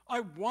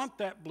 I want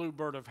that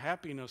bluebird of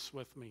happiness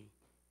with me.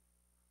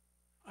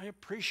 I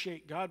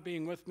appreciate God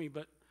being with me,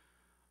 but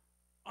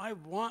I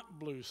want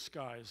blue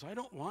skies. I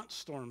don't want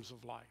storms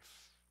of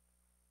life.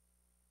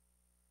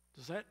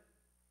 Does that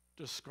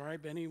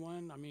describe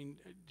anyone? I mean,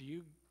 do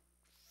you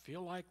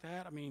feel like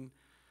that? I mean,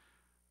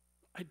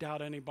 I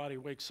doubt anybody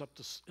wakes up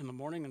in the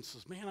morning and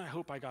says, man, I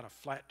hope I got a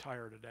flat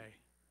tire today.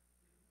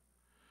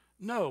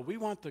 No, we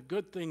want the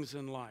good things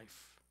in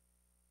life.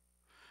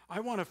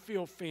 I want to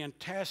feel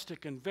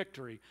fantastic in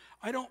victory.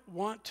 I don't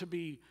want to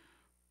be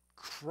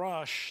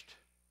crushed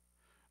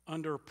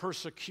under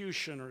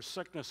persecution or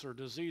sickness or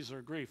disease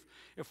or grief.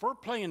 If we're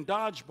playing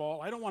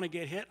dodgeball, I don't want to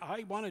get hit.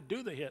 I want to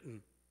do the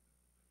hitting.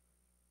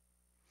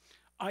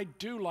 I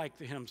do like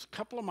the hymns. A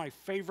couple of my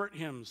favorite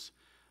hymns.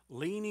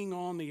 Leaning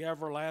on the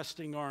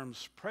everlasting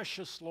arms,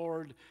 precious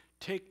Lord,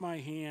 take my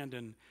hand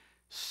and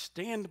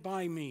stand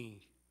by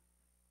me.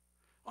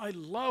 I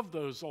love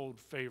those old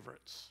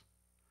favorites,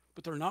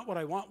 but they're not what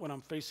I want when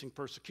I'm facing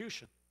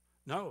persecution.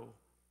 No.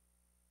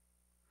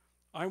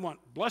 I want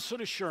blessed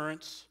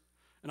assurance,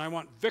 and I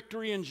want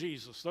victory in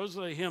Jesus. Those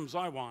are the hymns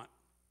I want.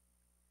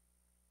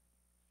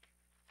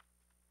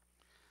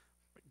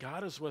 But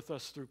God is with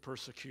us through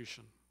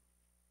persecution.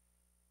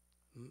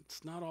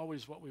 It's not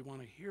always what we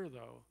want to hear,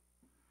 though.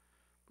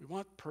 We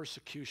want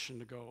persecution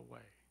to go away.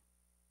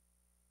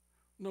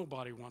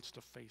 Nobody wants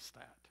to face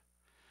that.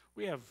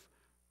 We have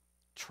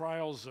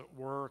trials at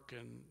work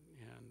and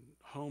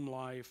home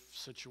life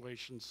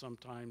situations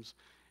sometimes,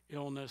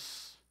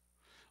 illness,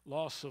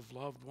 loss of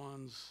loved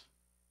ones.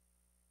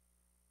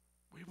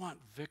 We want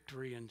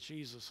victory in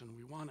Jesus, and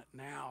we want it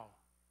now.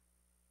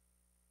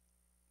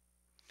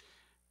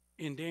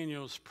 In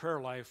Daniel's prayer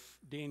life,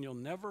 Daniel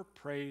never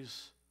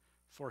prays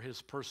for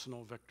his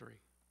personal victory.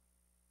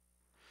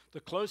 The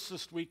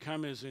closest we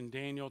come is in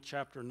Daniel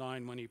chapter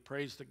 9 when he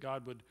prays that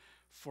God would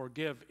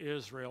forgive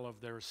Israel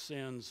of their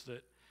sins,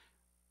 that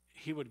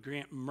he would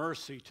grant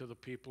mercy to the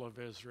people of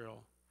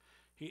Israel.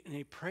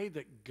 He prayed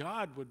that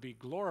God would be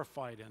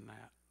glorified in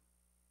that.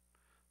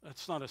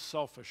 That's not a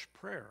selfish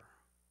prayer.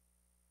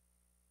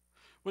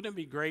 Wouldn't it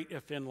be great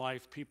if in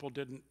life people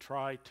didn't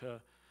try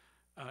to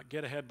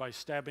get ahead by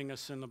stabbing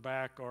us in the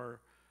back or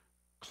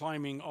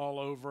climbing all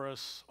over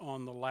us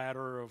on the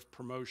ladder of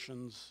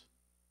promotions?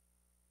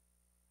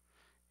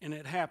 And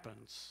it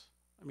happens.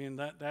 I mean,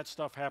 that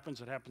stuff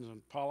happens. It happens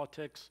in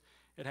politics.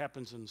 It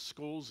happens in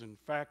schools, in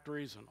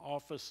factories, in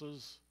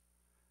offices.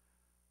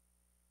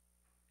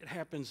 It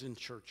happens in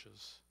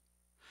churches.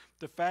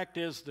 The fact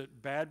is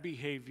that bad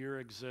behavior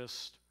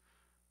exists,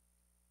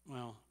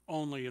 well,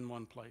 only in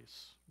one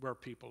place, where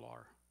people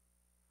are.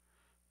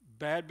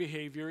 Bad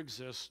behavior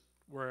exists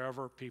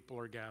wherever people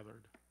are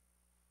gathered.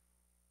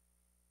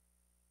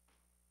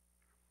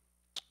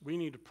 We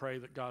need to pray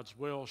that God's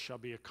will shall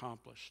be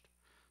accomplished,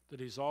 that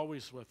he's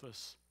always with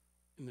us,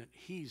 and that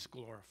he's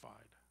glorified.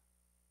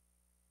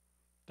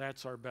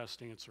 That's our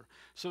best answer.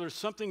 So there's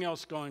something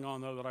else going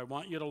on, though, that I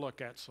want you to look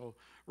at. So,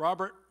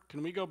 Robert,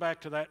 can we go back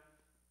to that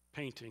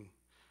painting?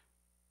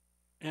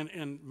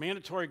 And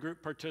mandatory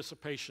group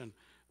participation.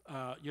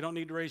 You don't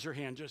need to raise your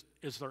hand. Just,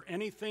 is there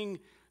anything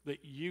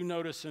that you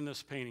notice in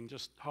this painting?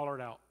 Just holler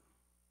it out.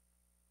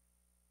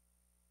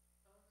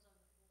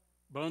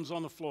 Bones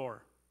on the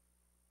floor.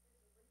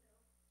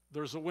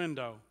 There's a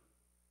window.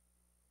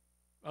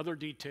 Other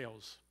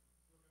details.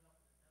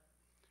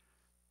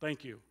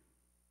 Thank you.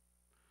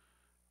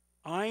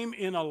 I'm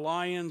in a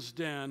lion's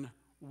den.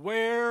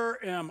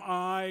 Where am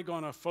I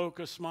going to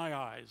focus my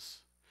eyes?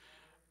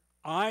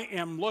 I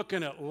am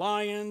looking at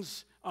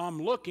lions.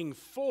 I'm looking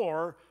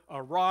for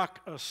a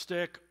rock, a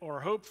stick, or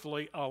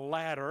hopefully a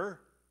ladder,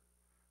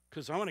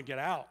 because I want to get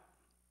out.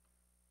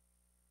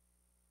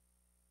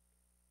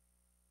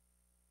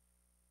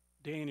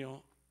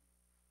 Daniel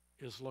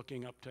is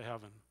looking up to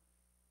heaven.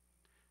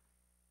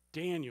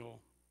 Daniel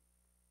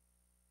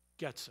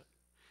gets it.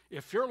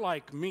 If you're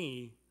like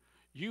me,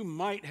 you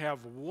might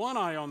have one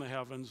eye on the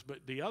heavens, but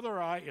the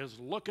other eye is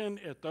looking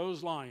at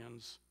those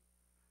lions.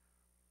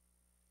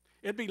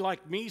 It'd be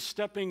like me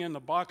stepping in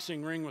the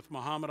boxing ring with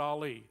Muhammad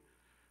Ali.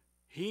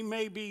 He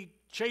may be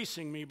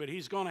chasing me, but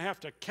he's going to have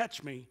to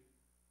catch me.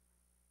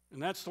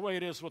 And that's the way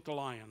it is with the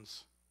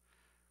lions.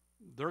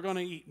 They're going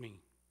to eat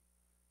me,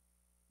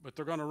 but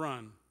they're going to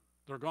run.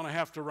 They're going to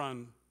have to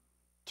run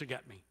to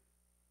get me.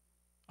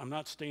 I'm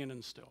not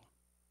standing still.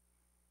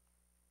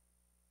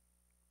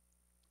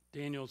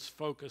 Daniel's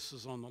focus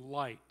is on the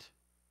light.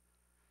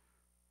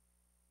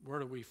 Where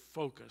do we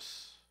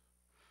focus?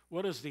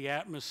 What is the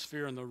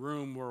atmosphere in the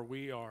room where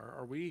we are?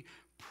 Are we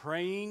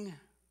praying?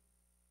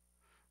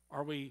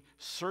 Are we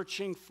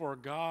searching for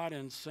God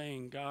and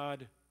saying,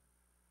 God,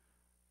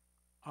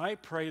 I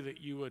pray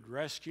that you would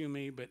rescue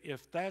me, but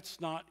if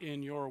that's not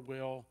in your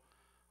will,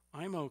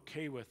 I'm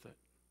okay with it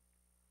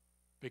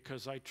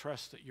because I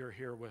trust that you're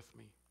here with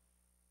me.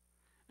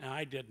 And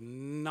I did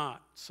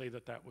not say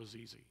that that was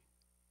easy.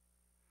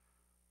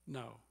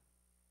 No.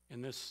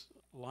 In this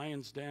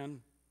lion's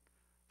den,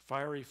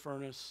 fiery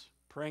furnace,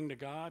 praying to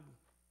God.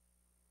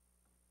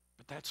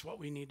 But that's what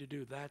we need to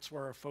do. That's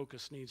where our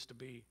focus needs to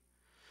be.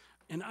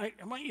 And I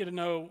want you to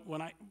know, when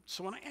I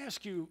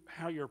ask you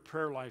how your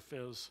prayer life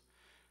is,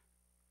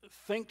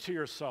 think to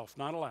yourself,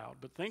 not aloud,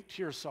 but think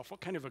to yourself,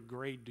 what kind of a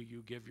grade do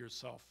you give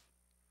yourself?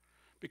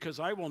 Because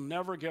I will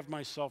never give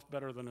myself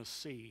better than a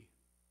C.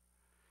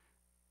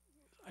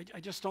 I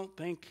just don't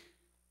think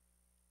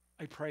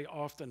I pray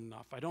often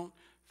enough. I don't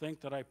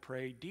think that I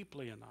pray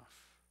deeply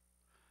enough.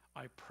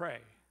 I pray.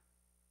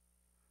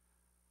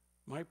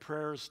 My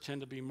prayers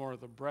tend to be more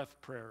of the breath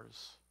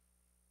prayers.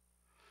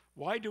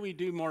 Why do we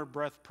do more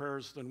breath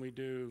prayers than we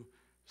do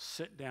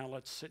sit down?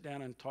 Let's sit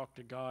down and talk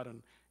to God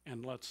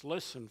and let's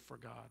listen for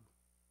God.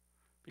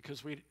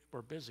 Because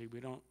we're busy.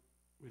 We don't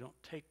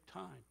take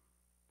time.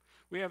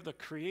 We have the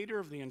creator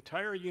of the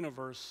entire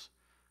universe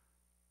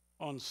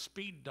on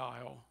speed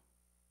dial.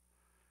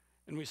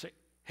 And we say,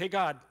 hey,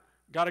 God,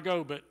 got to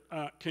go, but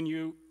can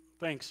you,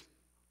 thanks.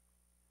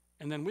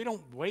 And then we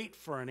don't wait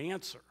for an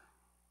answer.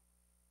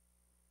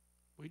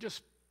 We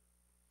just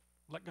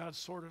let God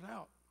sort it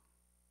out.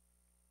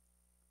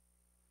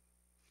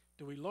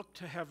 Do we look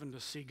to heaven to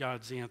see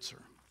God's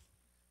answer?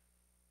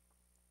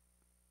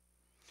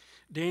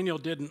 Daniel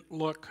didn't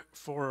look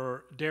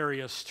for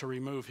Darius to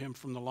remove him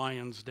from the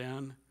lion's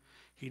den.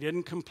 He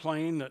didn't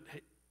complain that,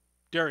 hey,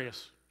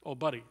 Darius, old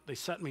buddy, they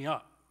set me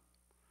up.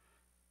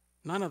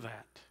 None of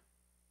that.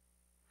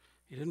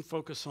 He didn't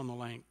focus on the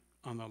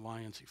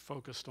lions. He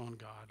focused on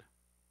God.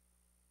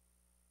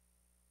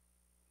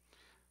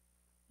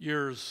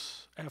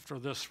 Years after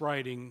this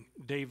writing,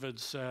 David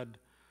said,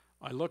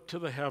 I look to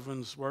the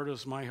heavens. Where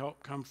does my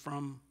help come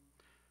from?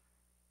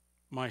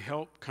 My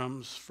help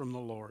comes from the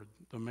Lord,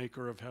 the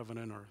maker of heaven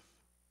and earth.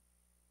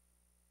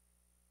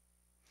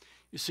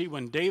 You see,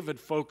 when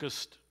David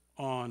focused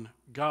on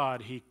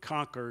God, he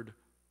conquered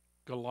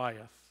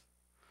Goliath.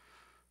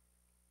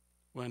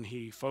 When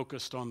he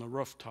focused on the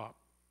rooftop,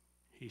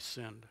 he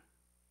sinned.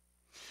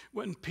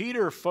 When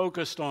Peter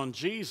focused on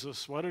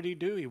Jesus, what did he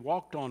do? He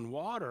walked on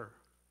water.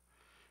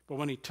 But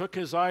when he took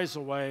his eyes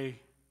away,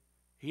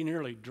 he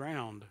nearly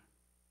drowned.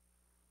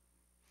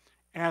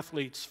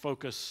 Athletes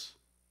focus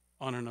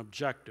on an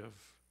objective.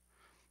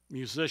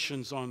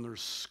 Musicians on their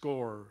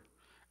score.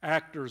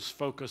 Actors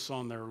focus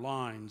on their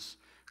lines.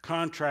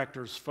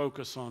 Contractors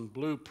focus on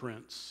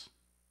blueprints.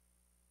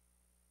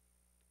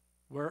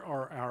 Where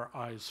are our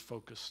eyes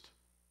focused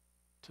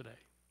today?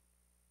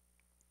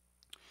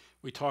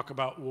 We talk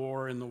about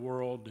war in the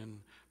world and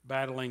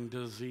battling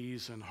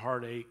disease and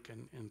heartache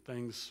and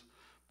things,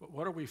 but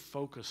what are we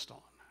focused on?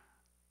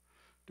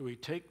 Do we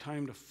take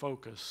time to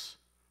focus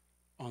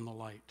on the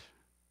light?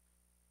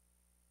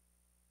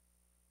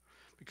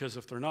 Because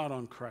if they're not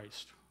on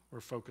Christ,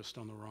 we're focused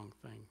on the wrong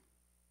thing.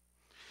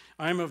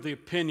 I'm of the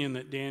opinion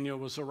that Daniel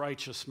was a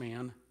righteous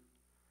man.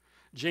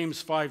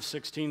 James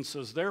 5:16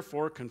 says,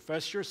 therefore,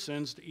 confess your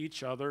sins to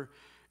each other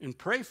and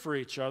pray for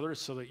each other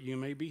so that you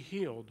may be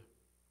healed.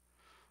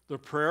 The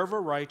prayer of a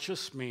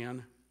righteous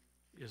man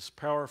is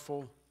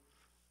powerful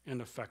and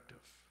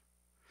effective.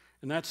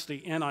 And that's the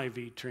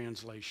NIV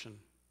translation.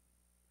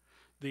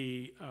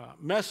 The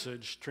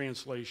Message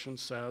translation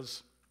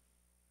says,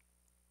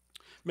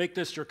 make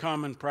this your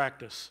common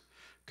practice.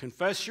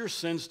 Confess your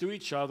sins to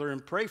each other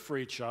and pray for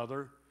each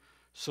other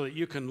so that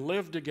you can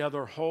live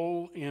together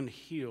whole and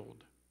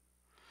healed.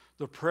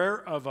 The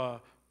prayer of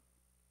a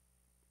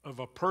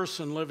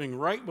person living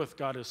right with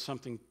God is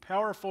something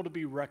powerful to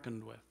be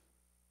reckoned with.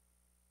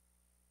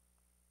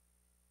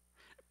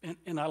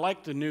 And I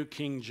like the New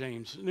King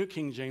James. The New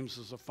King James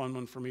is a fun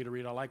one for me to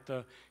read. I like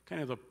the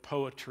kind of the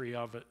poetry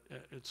of it.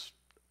 It's,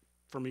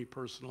 for me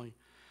personally,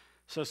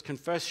 says,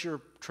 confess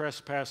your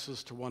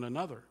trespasses to one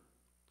another.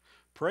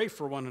 Pray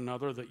for one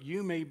another that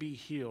you may be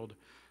healed.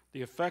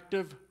 The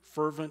effective,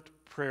 fervent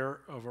prayer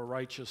of a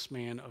righteous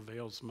man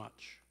avails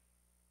much.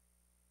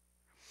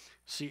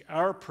 See,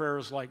 our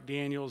prayers, like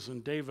Daniel's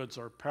and David's,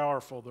 are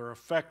powerful, they're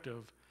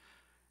effective,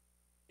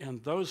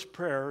 and those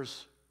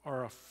prayers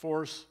are a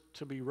force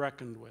to be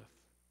reckoned with,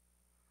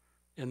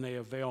 and they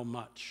avail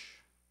much.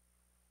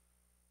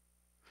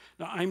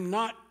 Now, I'm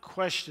not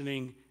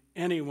questioning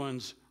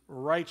anyone's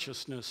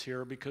righteousness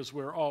here, because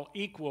we're all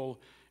equal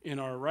in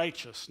our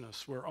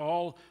righteousness. We're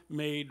all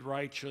made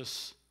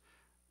righteous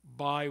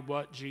by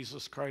what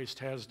Jesus Christ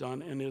has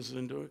done and is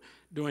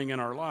doing in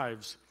our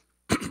lives.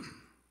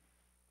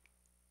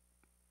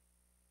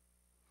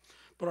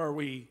 But are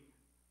we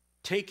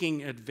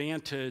taking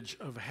advantage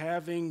of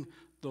having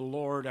the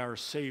Lord our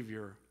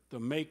Savior, the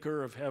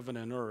maker of heaven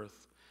and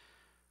earth,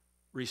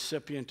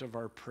 recipient of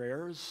our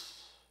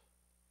prayers?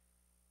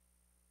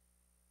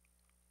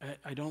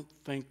 I don't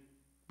think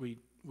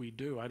we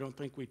do. I don't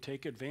think we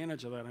take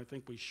advantage of that. I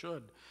think we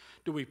should.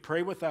 Do we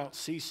pray without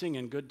ceasing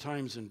in good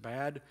times and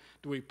bad?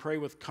 Do we pray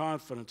with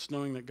confidence,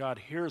 knowing that God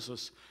hears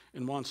us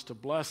and wants to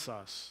bless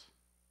us?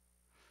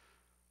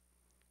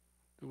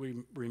 Do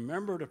we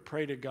remember to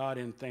pray to God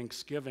in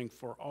thanksgiving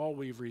for all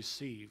we've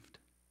received?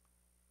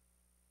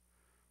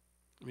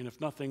 I mean,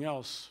 if nothing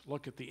else,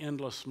 look at the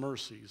endless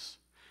mercies.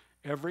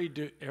 Every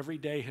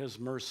day His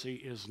mercy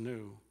is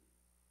new.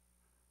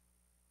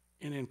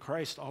 And in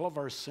Christ, all of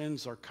our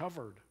sins are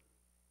covered.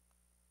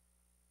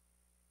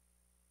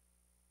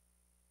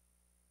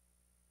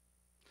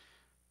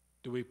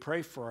 Do we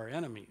pray for our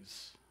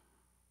enemies?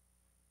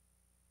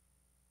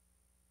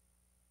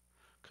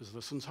 Because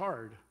this one's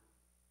hard.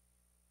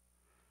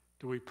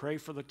 Do we pray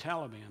for the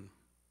Taliban?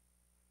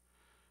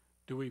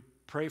 Do we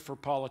pray for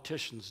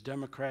politicians,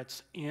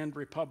 Democrats and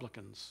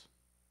Republicans,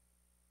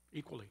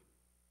 equally?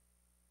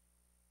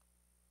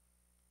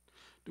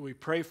 Do we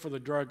pray for the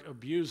drug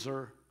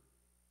abuser,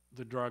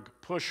 the drug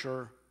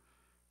pusher,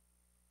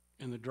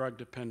 and the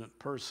drug-dependent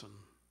person?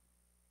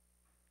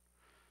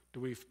 Do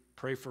we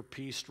pray for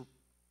priest,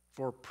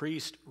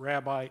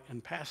 rabbi,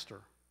 and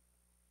pastor?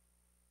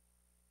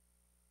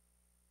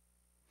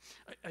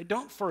 I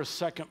don't for a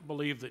second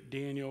believe that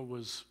Daniel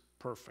was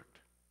perfect.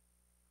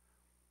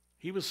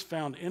 He was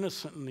found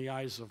innocent in the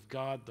eyes of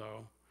God,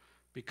 though,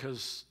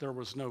 because there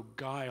was no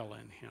guile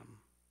in him.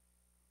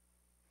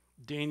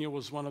 Daniel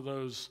was one of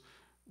those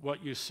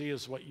what you see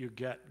is what you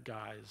get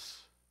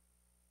guys.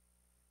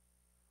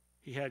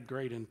 He had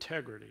great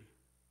integrity.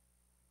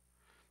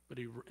 But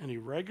he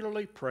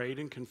regularly prayed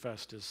and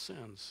confessed his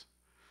sins.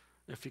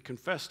 If he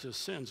confessed his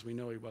sins, we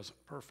know he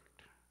wasn't perfect.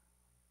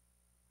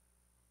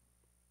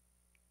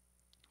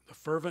 The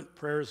fervent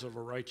prayers of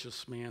a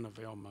righteous man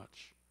avail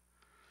much.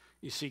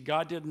 You see,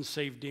 God didn't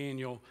save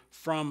Daniel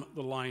from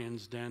the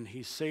lion's den.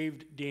 He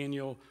saved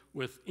Daniel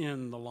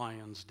within the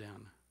lion's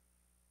den.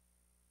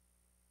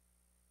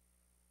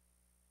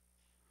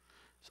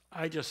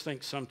 I just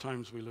think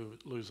sometimes we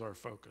lose our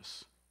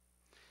focus.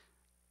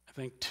 I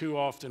think too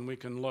often we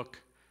can look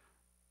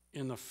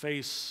in the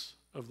face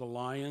of the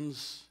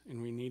lions,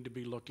 and we need to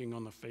be looking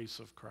on the face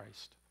of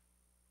Christ.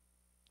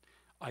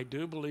 I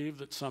do believe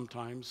that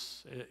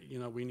sometimes,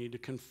 we need to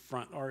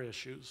confront our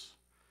issues.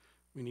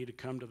 We need to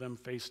come to them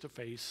face to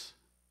face.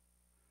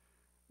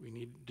 We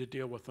need to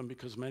deal with them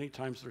because many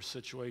times they're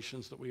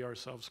situations that we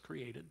ourselves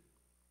created.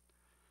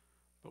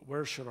 But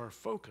where should our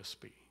focus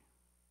be?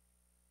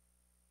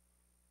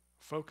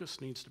 Focus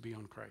needs to be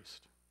on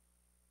Christ.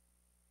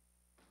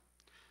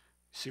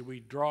 See, we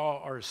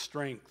draw our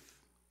strength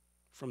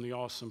from the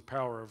awesome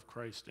power of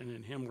Christ, and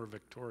in Him we're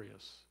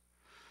victorious.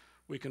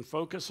 We can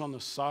focus on the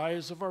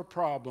size of our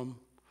problem,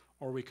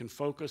 or we can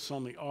focus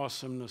on the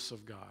awesomeness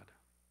of God.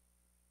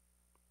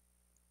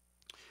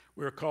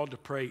 We are called to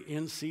pray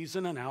in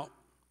season and out,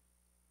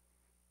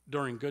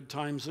 during good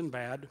times and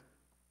bad,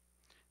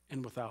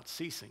 and without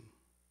ceasing.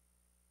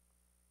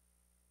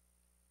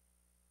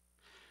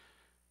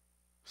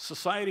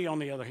 Society, on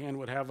the other hand,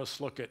 would have us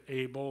look at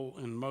Abel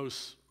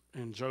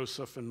and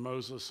Joseph and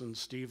Moses and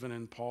Stephen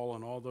and Paul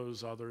and all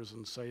those others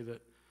and say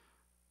that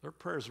their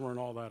prayers weren't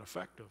all that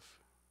effective.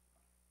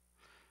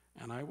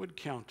 And I would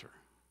counter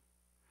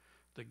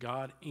that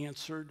God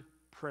answered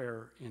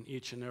prayer in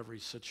each and every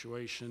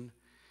situation,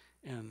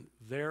 and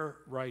their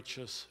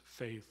righteous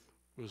faith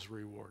was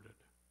rewarded.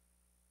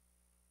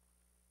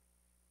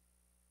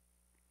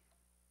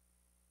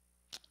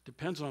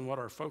 Depends on what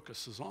our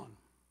focus is on.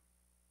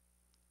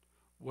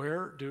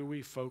 Where do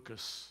we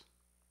focus?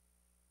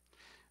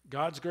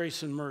 God's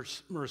grace and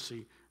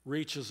mercy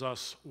reaches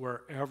us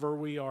wherever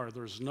we are.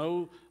 There's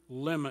no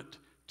limit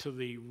to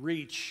the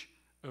reach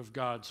of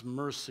God's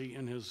mercy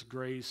and His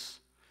grace,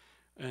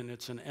 and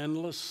it's an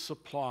endless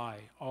supply,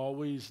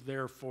 always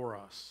there for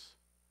us.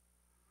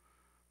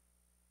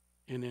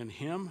 And in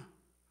Him,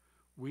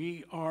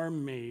 we are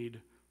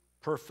made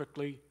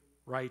perfectly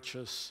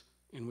righteous,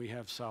 and we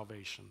have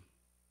salvation.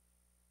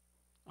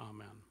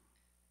 Amen.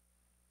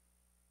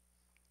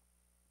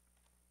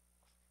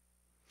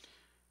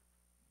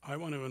 I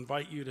want to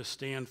invite you to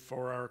stand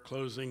for our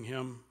closing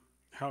hymn,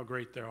 How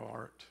Great Thou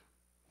Art.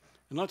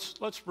 And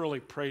let's really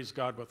praise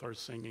God with our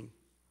singing.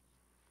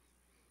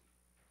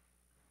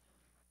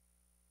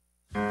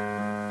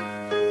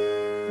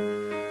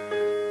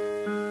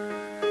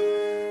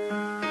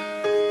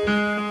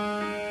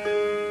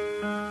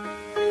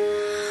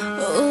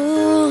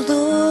 Oh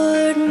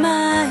Lord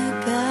my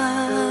God,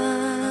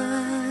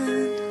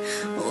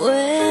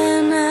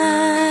 when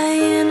I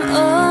in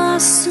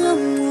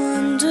awesome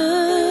wonder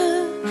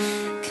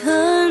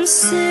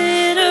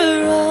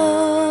consider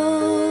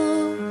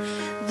all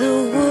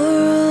the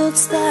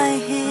worlds thy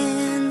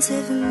hands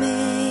have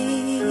made,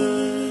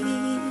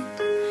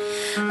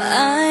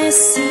 I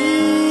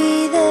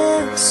see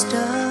the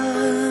stars,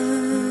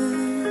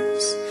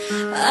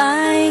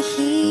 I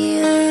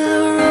hear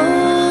the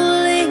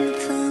rolling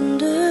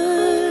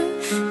thunder,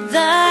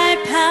 thy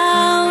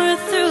power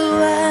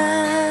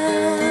throughout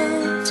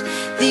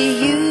the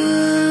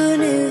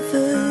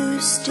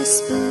universe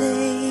displayed.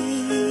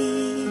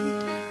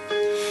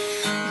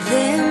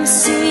 Then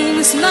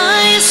sings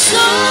my soul,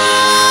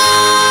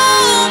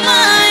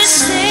 my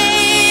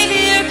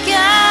Savior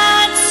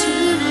God, to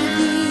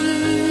thee.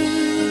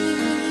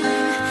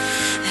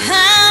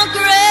 How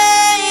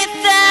great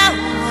thou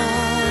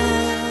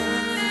art,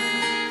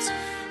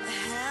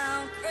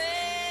 how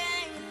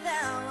great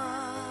thou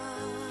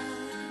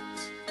art.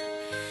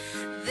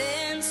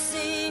 Then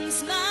sings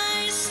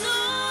my soul,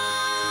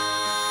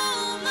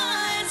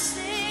 my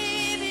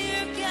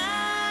Savior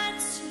God,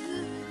 to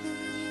thee.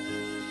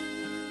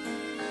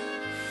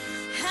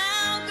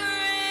 How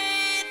great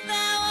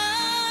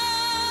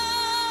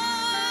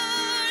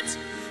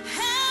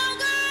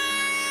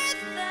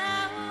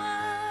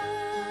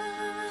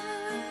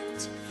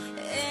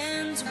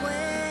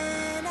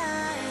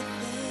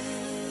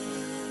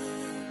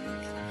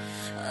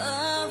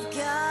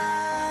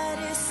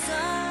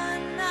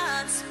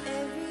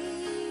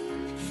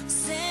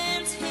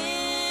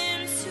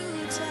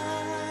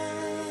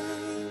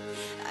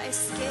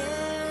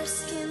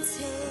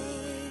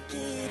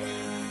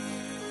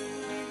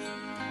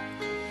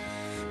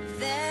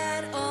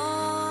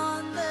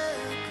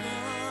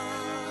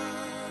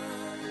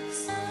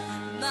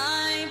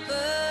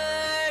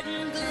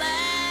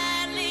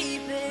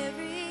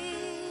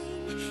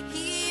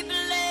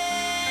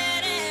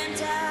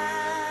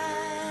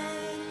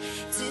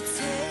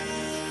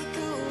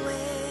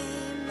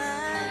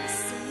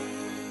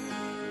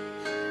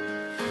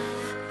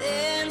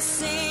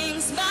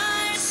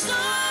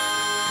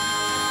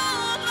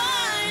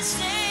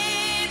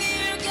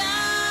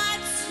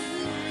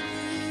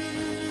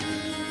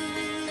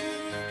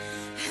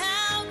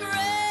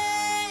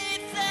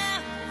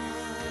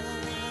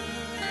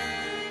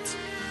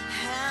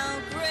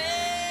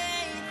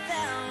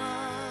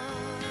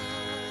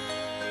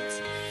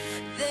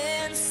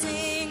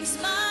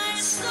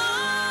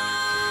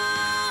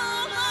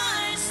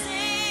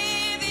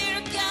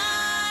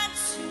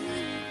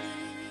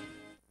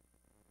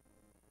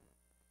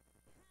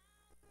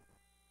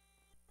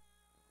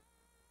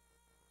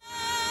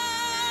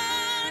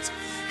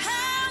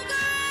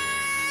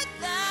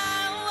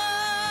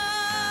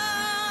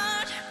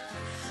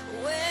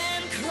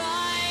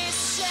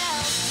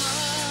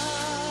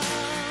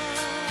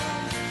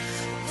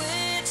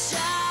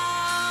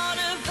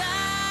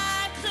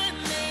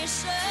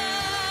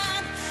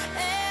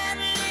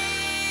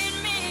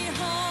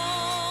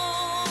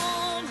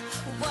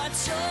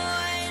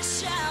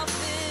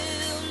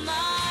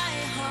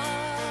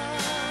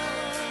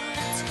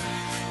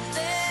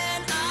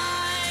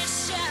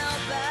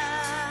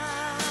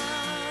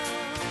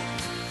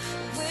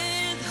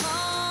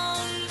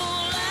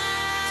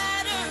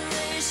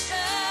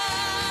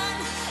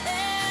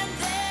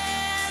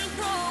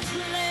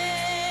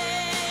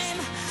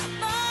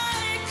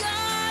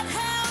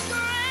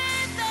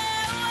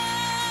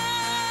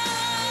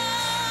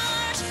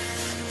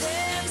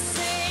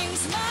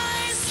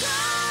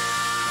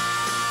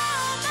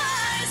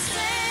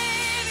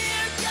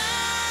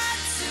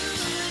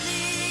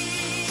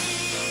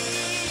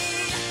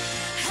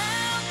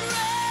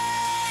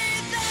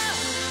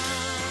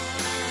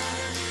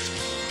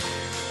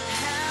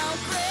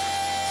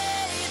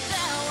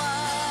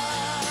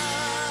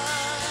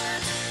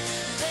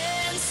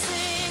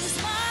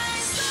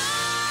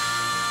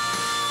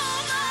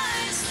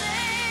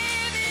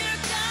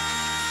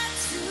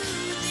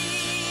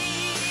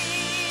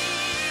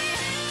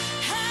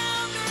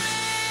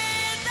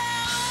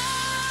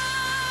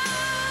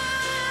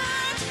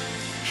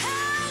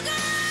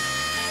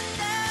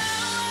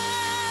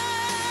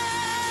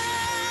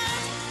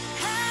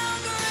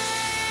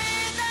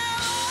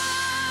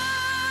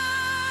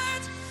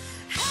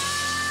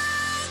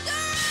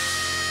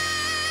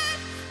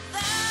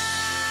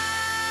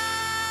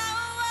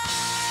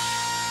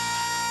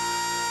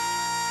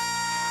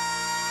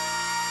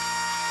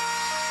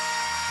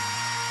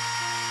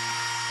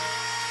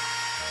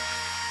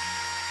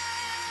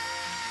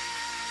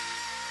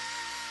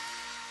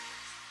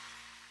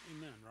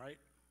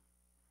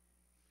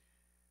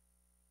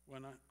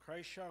When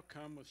Christ shall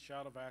come with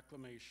shout of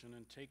acclamation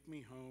and take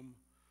me home,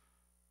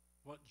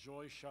 what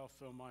joy shall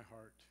fill my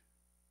heart?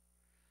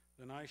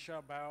 Then I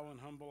shall bow in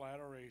humble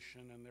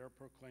adoration and there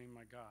proclaim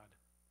my God,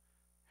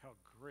 how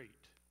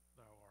great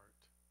thou art.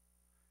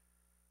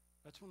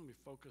 That's when we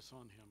focus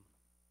on him.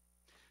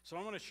 So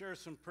I'm going to share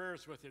some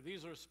prayers with you.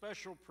 These are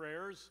special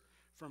prayers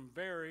from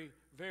very,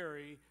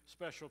 very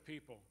special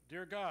people.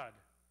 Dear God,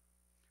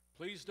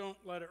 please don't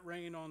let it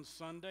rain on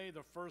Sunday.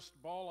 The first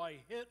ball I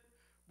hit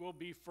will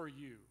be for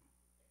you.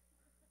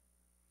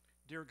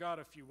 Dear God,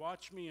 if you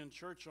watch me in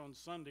church on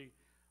Sunday,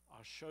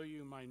 I'll show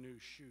you my new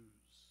shoes.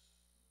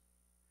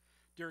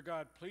 Dear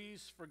God,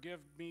 please forgive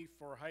me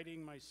for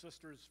hiding my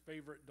sister's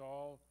favorite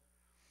doll,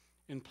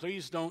 and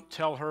please don't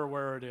tell her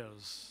where it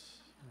is.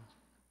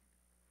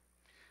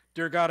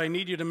 Dear God, I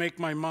need you to make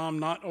my mom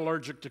not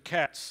allergic to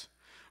cats.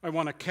 I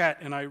want a cat,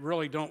 and I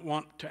really don't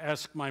want to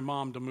ask my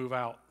mom to move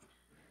out.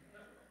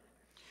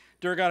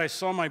 Dear God, I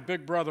saw my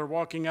big brother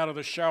walking out of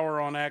the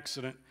shower on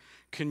accident.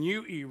 Can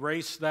you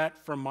erase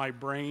that from my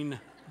brain?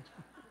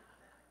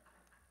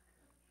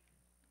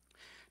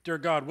 Dear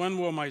God, when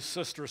will my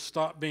sister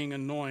stop being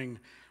annoying?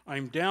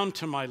 I'm down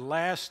to my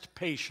last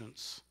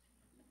patience.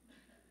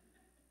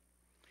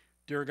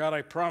 Dear God,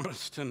 I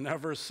promise to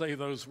never say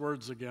those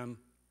words again,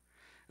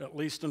 at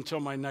least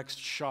until my next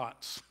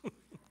shots.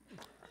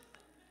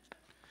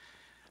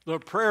 The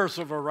prayers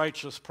of a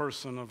righteous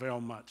person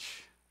avail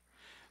much.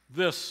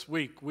 This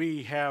week,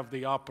 we have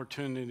the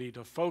opportunity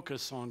to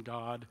focus on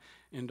God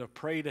and to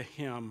pray to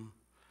him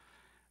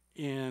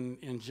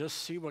and just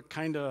see what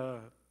kind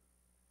of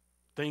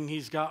thing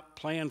he's got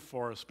planned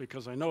for us,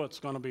 because I know it's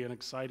going to be an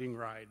exciting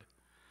ride.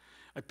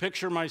 I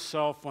picture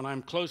myself when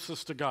I'm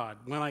closest to God,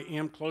 when I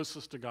am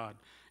closest to God,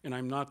 and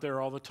I'm not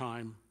there all the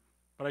time,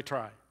 but I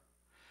try.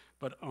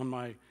 But on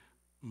my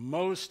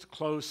most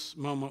close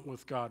moment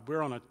with God,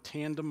 we're on a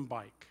tandem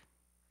bike.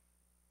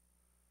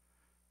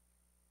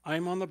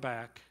 I'm on the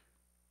back,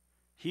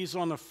 he's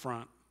on the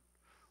front.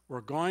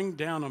 We're going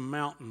down a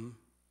mountain.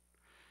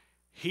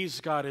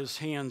 He's got his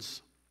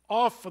hands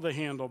off of the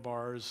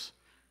handlebars,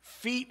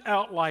 feet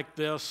out like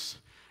this,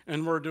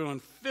 and we're doing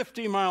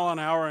 50 miles an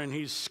hour, and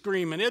he's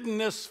screaming, "Isn't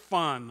this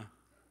fun?"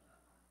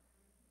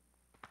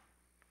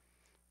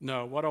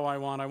 No, what do I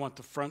want? I want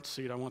the front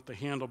seat. I want the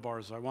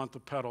handlebars. I want the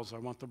pedals. I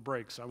want the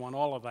brakes. I want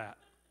all of that.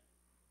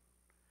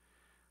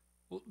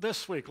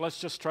 This week, let's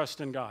just trust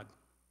in God.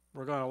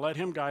 We're going to let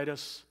him guide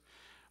us.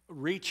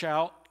 Reach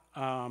out.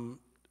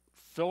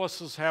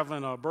 Phyllis is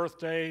having a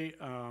birthday.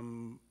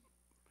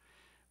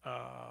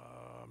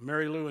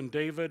 Mary Lou and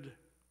David,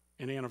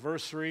 an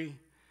anniversary.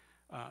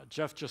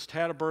 Jeff just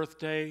had a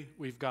birthday.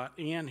 We've got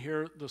Ann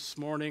here this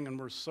morning, and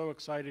we're so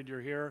excited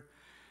you're here.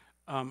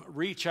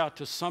 Reach out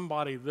to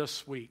somebody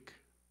this week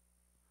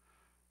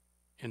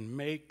and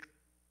make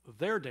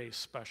their day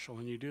special.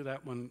 And you do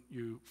that when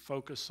you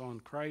focus on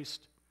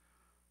Christ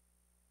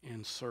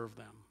and serve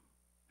them.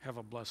 Have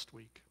a blessed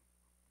week.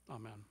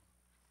 Amen.